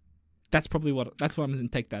 That's probably what I'm going to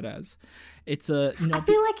take that as. It's a... I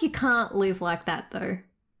feel like you can't live like that, though.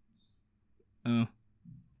 Oh.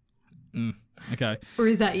 Okay. Or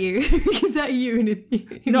is that you? Is that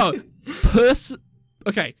you? No.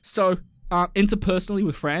 Okay, so... interpersonally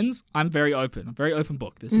with friends, I'm very open. I'm a very open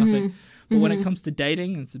book. There's nothing. But when it comes to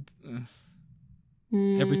dating, it's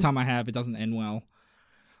every time I have, it doesn't end well.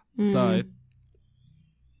 So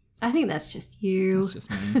I think that's just you. That's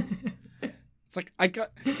just me. It's like I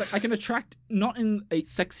can attract, not in a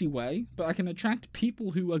sexy way, but I can attract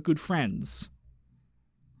people who are good friends.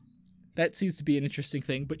 That seems to be an interesting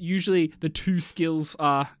thing. But usually the two skills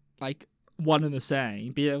are like one and the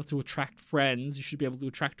same. Be able to attract friends, you should be able to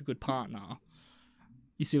attract a good partner.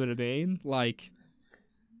 You see what I mean? Like,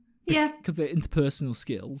 yeah, because they're interpersonal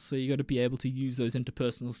skills, so you got to be able to use those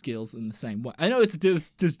interpersonal skills in the same way. I know there's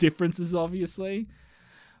differences, obviously,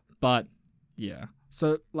 but yeah.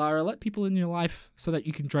 So Lara, let people in your life so that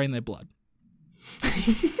you can drain their blood.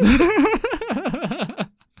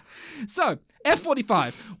 So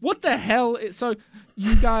F45, what the hell? So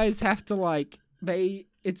you guys have to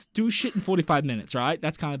it's do shit in 45 minutes, right?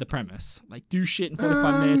 That's kind of the premise. Like, do shit in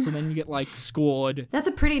 45 minutes and then you get, like, scored. That's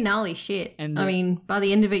a pretty gnarly shit. And I mean, by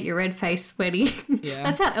the end of it, you're red-faced, sweaty. Yeah.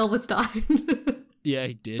 That's how Elvis died. Yeah,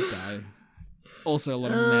 he did die. Also a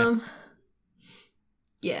lot of meth.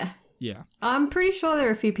 Yeah. Yeah. I'm pretty sure there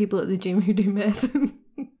are a few people at the gym who do meth.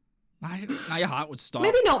 Now your heart would stop.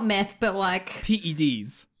 Maybe not meth, but, like...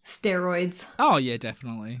 PEDs. Steroids. Oh, yeah,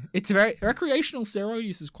 definitely. It's very... Recreational steroid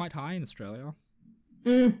use is quite high in Australia.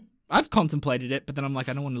 I've contemplated it, but then I'm like,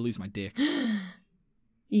 I don't want to lose my dick.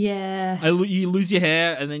 Yeah. You lose your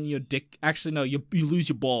hair, and then your dick... Actually, no, you lose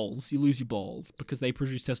your balls. You lose your balls because they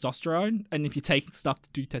produce testosterone, and if you're taking stuff to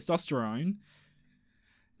do testosterone,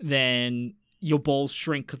 then your balls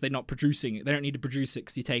shrink because they're not producing it. They don't need to produce it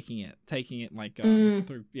because you're taking it like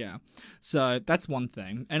through. Yeah. So that's one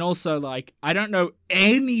thing. And also, like, I don't know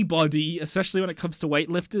anybody, especially when it comes to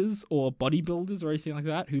weightlifters or bodybuilders or anything like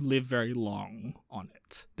that, who live very long on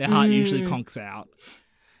it. Their heart usually conks out.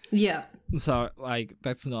 Yeah. So, like,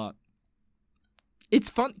 that's not...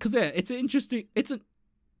 It's fun because, yeah, it's an interesting...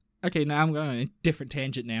 Okay, now I'm going on a different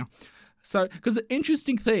tangent now. So, because the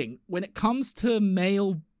interesting thing, when it comes to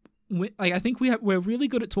male... Like, I think we're really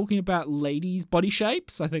good at talking about ladies' body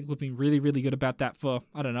shapes. I think we've been really, really good about that for,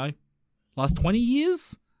 I don't know, last 20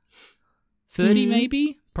 years? 30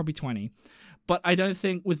 maybe? Probably 20. But I don't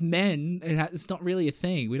think with men, it's not really a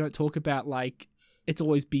thing. We don't talk about, like, it's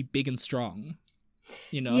always be big and strong.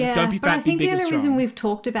 You know, yeah, don't be fat, but I think be big the and only strong. reason we've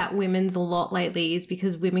talked about women's a lot lately is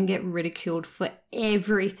because women get ridiculed for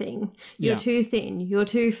everything. You're too thin. You're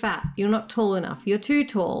too fat. You're not tall enough. You're too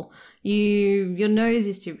tall. Your nose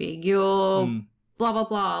is too big. You're blah, blah,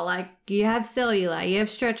 blah. Like, you have cellulite. You have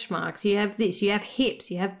stretch marks. You have this. You have hips.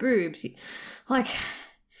 You have boobs. Like,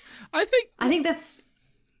 I think that's...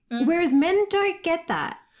 whereas men don't get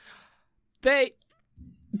that. They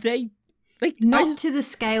not to the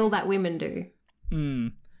scale that women do.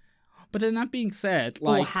 But then that being said,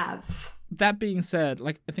 like... Or have. That being said,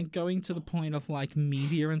 like, I think going to the point of, like,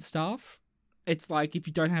 media and stuff, it's like, if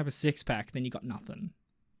you don't have a six-pack, then you got nothing.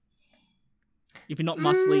 If you're not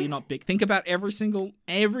muscly, you're not big. Think about every single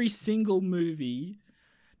movie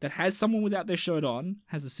that has someone without their shirt on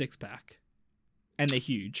has a six-pack. And they're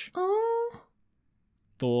huge.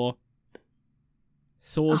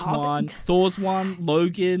 Thor's one,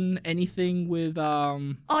 Logan, anything with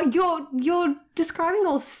you're describing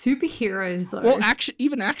all superheroes though. Well,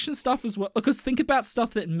 even action stuff as well. Because think about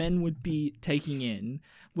stuff that men would be taking in,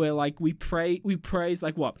 where like we praise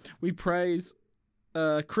like what? We praise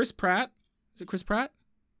Chris Pratt. Is it Chris Pratt?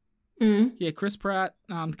 Yeah, Chris Pratt,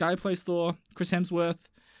 the guy who plays Thor, Chris Hemsworth,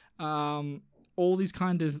 all these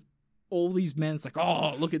men. It's like,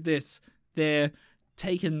 oh, look at this. They're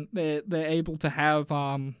able to have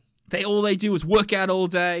all they do is work out all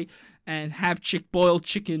day and have boiled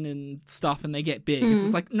chicken and stuff, and they get big. It's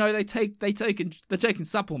just like, no, they're taking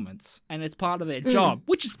supplements, and it's part of their job,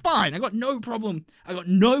 which is fine. I got no problem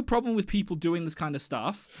with people doing this kind of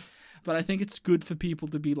stuff, but I think it's good for people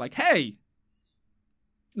to be like, hey,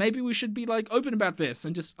 maybe we should be like open about this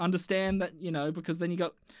and just understand that, because then you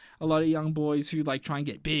got a lot of young boys who like try and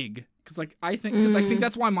get big. Because I think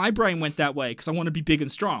that's why my brain went that way, because I want to be big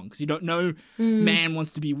and strong. Because you don't know, man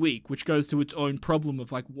wants to be weak, which goes to its own problem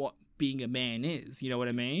of like what being a man is. You know what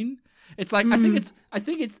I mean? It's like I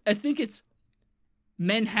think it's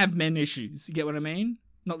men have men issues. You get what I mean?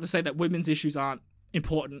 Not to say that women's issues aren't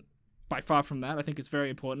important. By far from that. I think it's very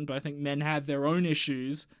important, but I think men have their own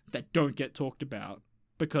issues that don't get talked about.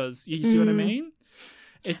 Because you see what I mean?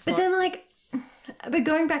 But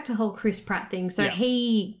going back to the whole Chris Pratt thing, so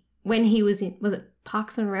when he was in, was it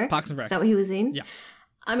Parks and Rec? Parks and Rec. Is that what he was in? Yeah.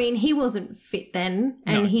 I mean, he wasn't fit then,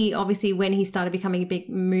 and he obviously, when he started becoming a big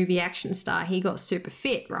movie action star, he got super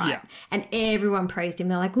fit, right? Yeah. And everyone praised him.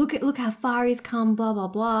 They're like, look how far he's come, blah, blah,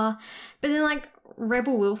 blah. But then like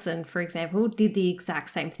Rebel Wilson, for example, did the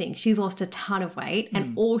exact same thing. She's lost a ton of weight,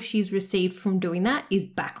 and all she's received from doing that is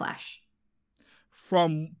backlash.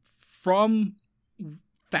 From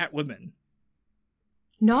fat women.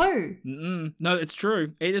 No. No, it's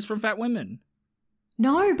true. It is from fat women.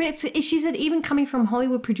 No, but she said even coming from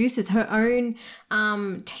Hollywood producers, her own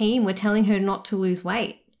team were telling her not to lose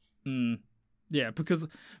weight. Yeah, because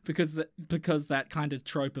that kind of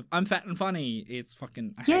trope of I'm fat and funny, it's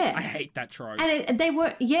fucking I hate that trope. And they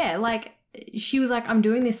were like she was like, I'm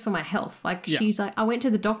doing this for my health. Like she's like, I went to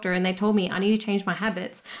the doctor and they told me I need to change my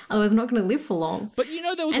habits, otherwise I'm not going to live for long. But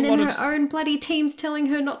there was a lot of her own bloody team's telling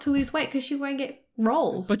her not to lose weight because she won't get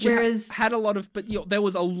roles. But had a lot of, there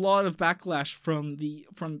was a lot of backlash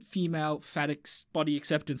from female fat body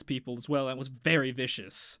acceptance people as well, and it was very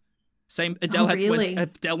vicious. Same Adele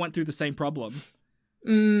Adele went through the same problem.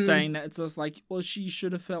 Saying that it's just like, well, she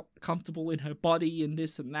should have felt comfortable in her body and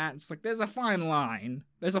this and that. It's like, there's a fine line.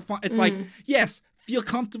 It's like, yes, feel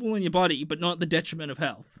comfortable in your body, but not at the detriment of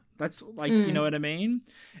health. That's like, you know what I mean?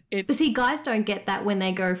 But see, guys don't get that when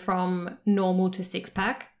they go from normal to six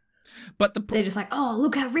pack. But they're just like, oh,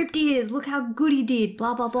 look how ripped he is. Look how good he did.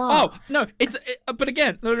 Blah, blah, blah. Oh, no. But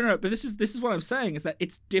again, no. But this is what I'm saying is that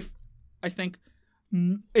it's I think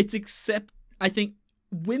I think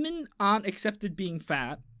women aren't accepted being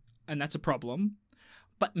fat, and that's a problem.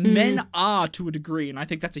 But men are to a degree, and I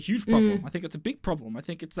think that's a huge problem. I think it's a big problem. I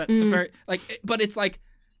think it's that but it's like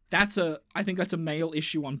I think that's a male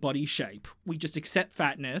issue on body shape. We just accept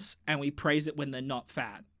fatness and we praise it when they're not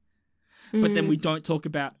fat. But then we don't talk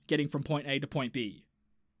about getting from point A to point B.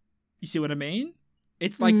 You see what I mean?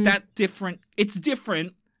 It's like that different. It's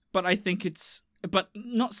different, but I think but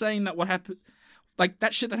not saying that what happened, like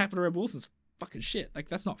that shit that happened to Rebel Wilson's fucking shit. Like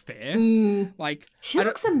that's not fair. Like she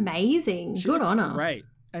looks amazing. Good on her. Great.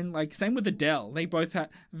 And like same with Adele. They both have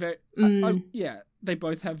very they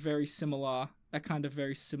both have very similar kind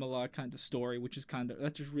of story, which is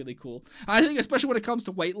that's just really cool. I think especially when it comes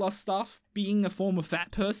to weight loss stuff, being a former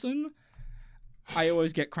fat person, I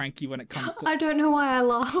always get cranky when it comes to... I don't know why I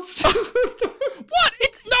laughed. What?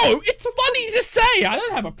 It's funny to say. I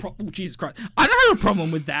don't have a problem... Jesus Christ. I don't have a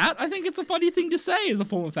problem with that. I think it's a funny thing to say as a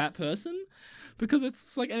former fat person. Because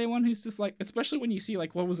it's like anyone who's just like... Especially when you see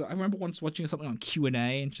like... What was it? I remember once watching something on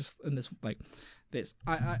Q&A and this like... This...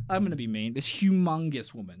 I'm going to be mean. This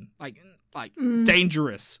humongous woman. Like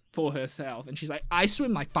dangerous for herself. And she's like, I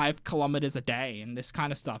swim like 5 kilometers a day and this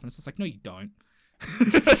kind of stuff. And it's just like, no, you don't.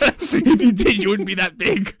 If you did, you wouldn't be that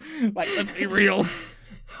big. Like, let's be real.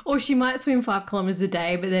 Or she might swim 5 kilometers a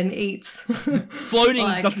day, but then eats. Floating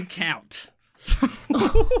doesn't count.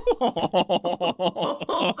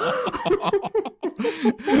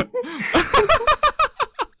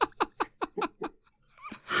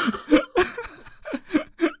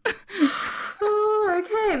 Oh,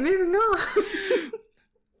 okay, moving on.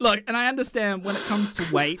 Look, and I understand when it comes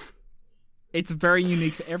to weight, it's very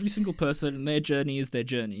unique for every single person, and their journey is their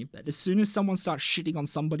journey. But as soon as someone starts shitting on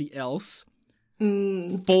somebody else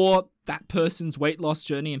for that person's weight loss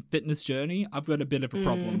journey and fitness journey, I've got a bit of a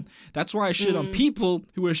problem. That's why I shit on people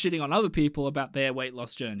who are shitting on other people about their weight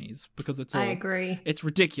loss journeys, because I agree. It's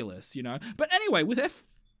ridiculous, you know? But anyway, with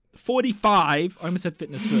F45, I almost said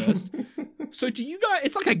fitness first. So do you guys,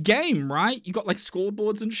 it's like a game, right? You got like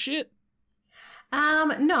scoreboards and shit?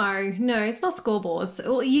 No, it's not scoreboards.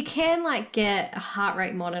 Well, you can like get a heart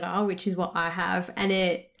rate monitor, which is what I have, and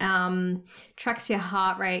it tracks your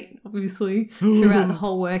heart rate, obviously, throughout the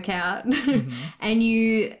whole workout, and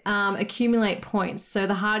you accumulate points. So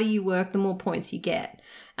the harder you work, the more points you get.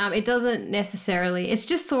 It doesn't necessarily. It's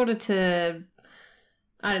just sort of to,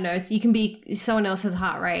 I don't know. So you can be, if someone else has a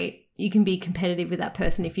heart rate, you can be competitive with that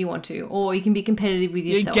person if you want to, or you can be competitive with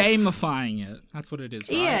yourself. You're gamifying it. That's what it is,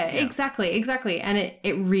 right? Yeah, exactly. And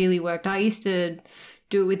it really worked. I used to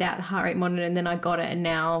do it without the heart rate monitor, and then I got it, and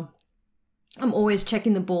now I'm always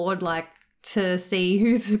checking the board, like, to see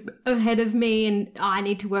who's ahead of me, and I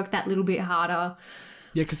need to work that little bit harder.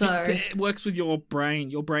 Yeah, because it works with your brain.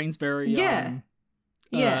 Your brain's very...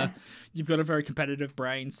 You've got a very competitive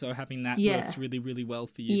brain, so having that works really, really well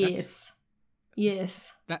for you.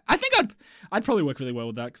 Yes. I think I'd probably work really well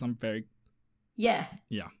with that because I'm very... Yeah.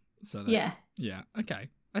 Yeah. So yeah. Okay.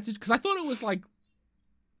 That's it. Because I thought it was like...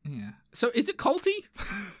 Yeah. So is it culty?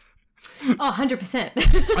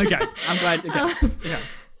 100%. Okay. I'm glad. Okay. Yeah.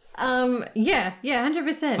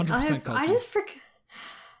 100%. 100% culty. I just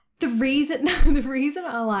the reason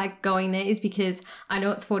I like going there is because I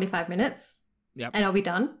know it's 45 minutes. Yep. And I'll be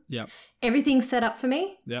done. Yep. Everything's set up for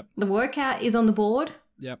me. Yep. The workout is on the board.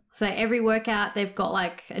 Yep. So every workout, they've got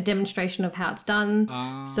like a demonstration of how it's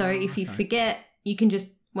done. So if you forget, you can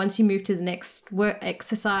just, once you move to the next work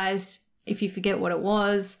exercise, if you forget what it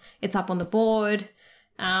was, it's up on the board.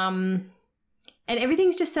 And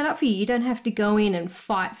everything's just set up for you. You don't have to go in and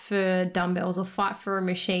fight for dumbbells or fight for a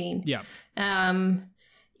machine. Yeah.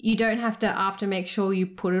 You don't have to make sure you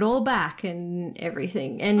put it all back and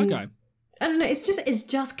everything. And I don't know, it's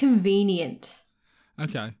just convenient.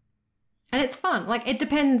 Okay. And it's fun. Like, it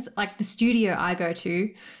depends. Like, the studio I go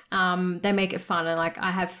to, they make it fun. And, like, I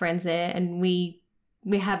have friends there and we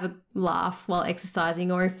have a laugh while exercising.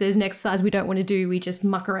 Or if there's an exercise we don't want to do, we just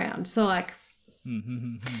muck around. So, like,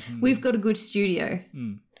 we've got a good studio.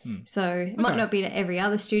 So, it might not be at every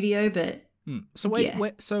other studio, but... So,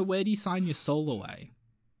 where do you sign your soul away?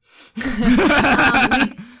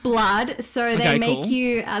 With blood. So they make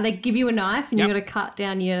you, they give you a knife and you got to cut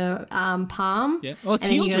down your palm. Yeah. Well, it's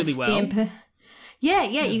healed really well. Yeah,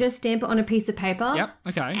 you got to stamp it on a piece of paper. Yep.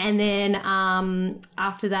 Okay. And then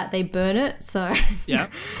after that, they burn it. So. Yeah.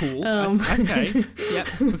 Cool. That's okay. Yep.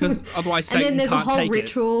 Because otherwise, Satan and then there's can't a whole take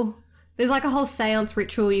ritual. It. There's like a whole seance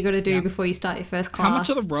ritual you got to do before you start your first class. How much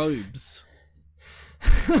are the robes?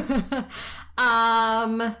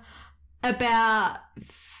 About.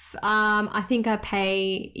 I think I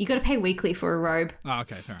pay. You got to pay weekly for a robe. Oh,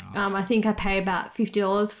 okay, fair enough. I think I pay about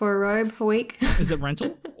 $50 for a robe a week. Is it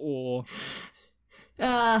rental or?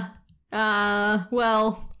 Well,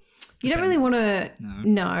 you don't really want to.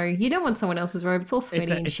 No, you don't want someone else's robe. It's all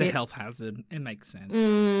sweaty and shit. It's a health hazard. It makes sense.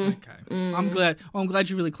 Okay, I'm glad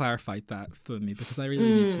you really clarified that for me because I really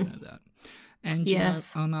need to know that. And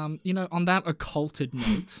on that occulted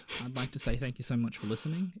note, I'd like to say thank you so much for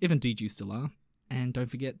listening, if indeed you still are. And don't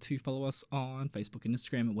forget to follow us on Facebook and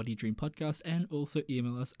Instagram at What Do You Dream Podcast, and also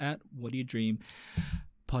email us at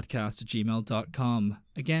whatdoyoudreampodcast@gmail.com.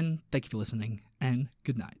 Again, thank you for listening, and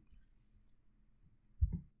good night.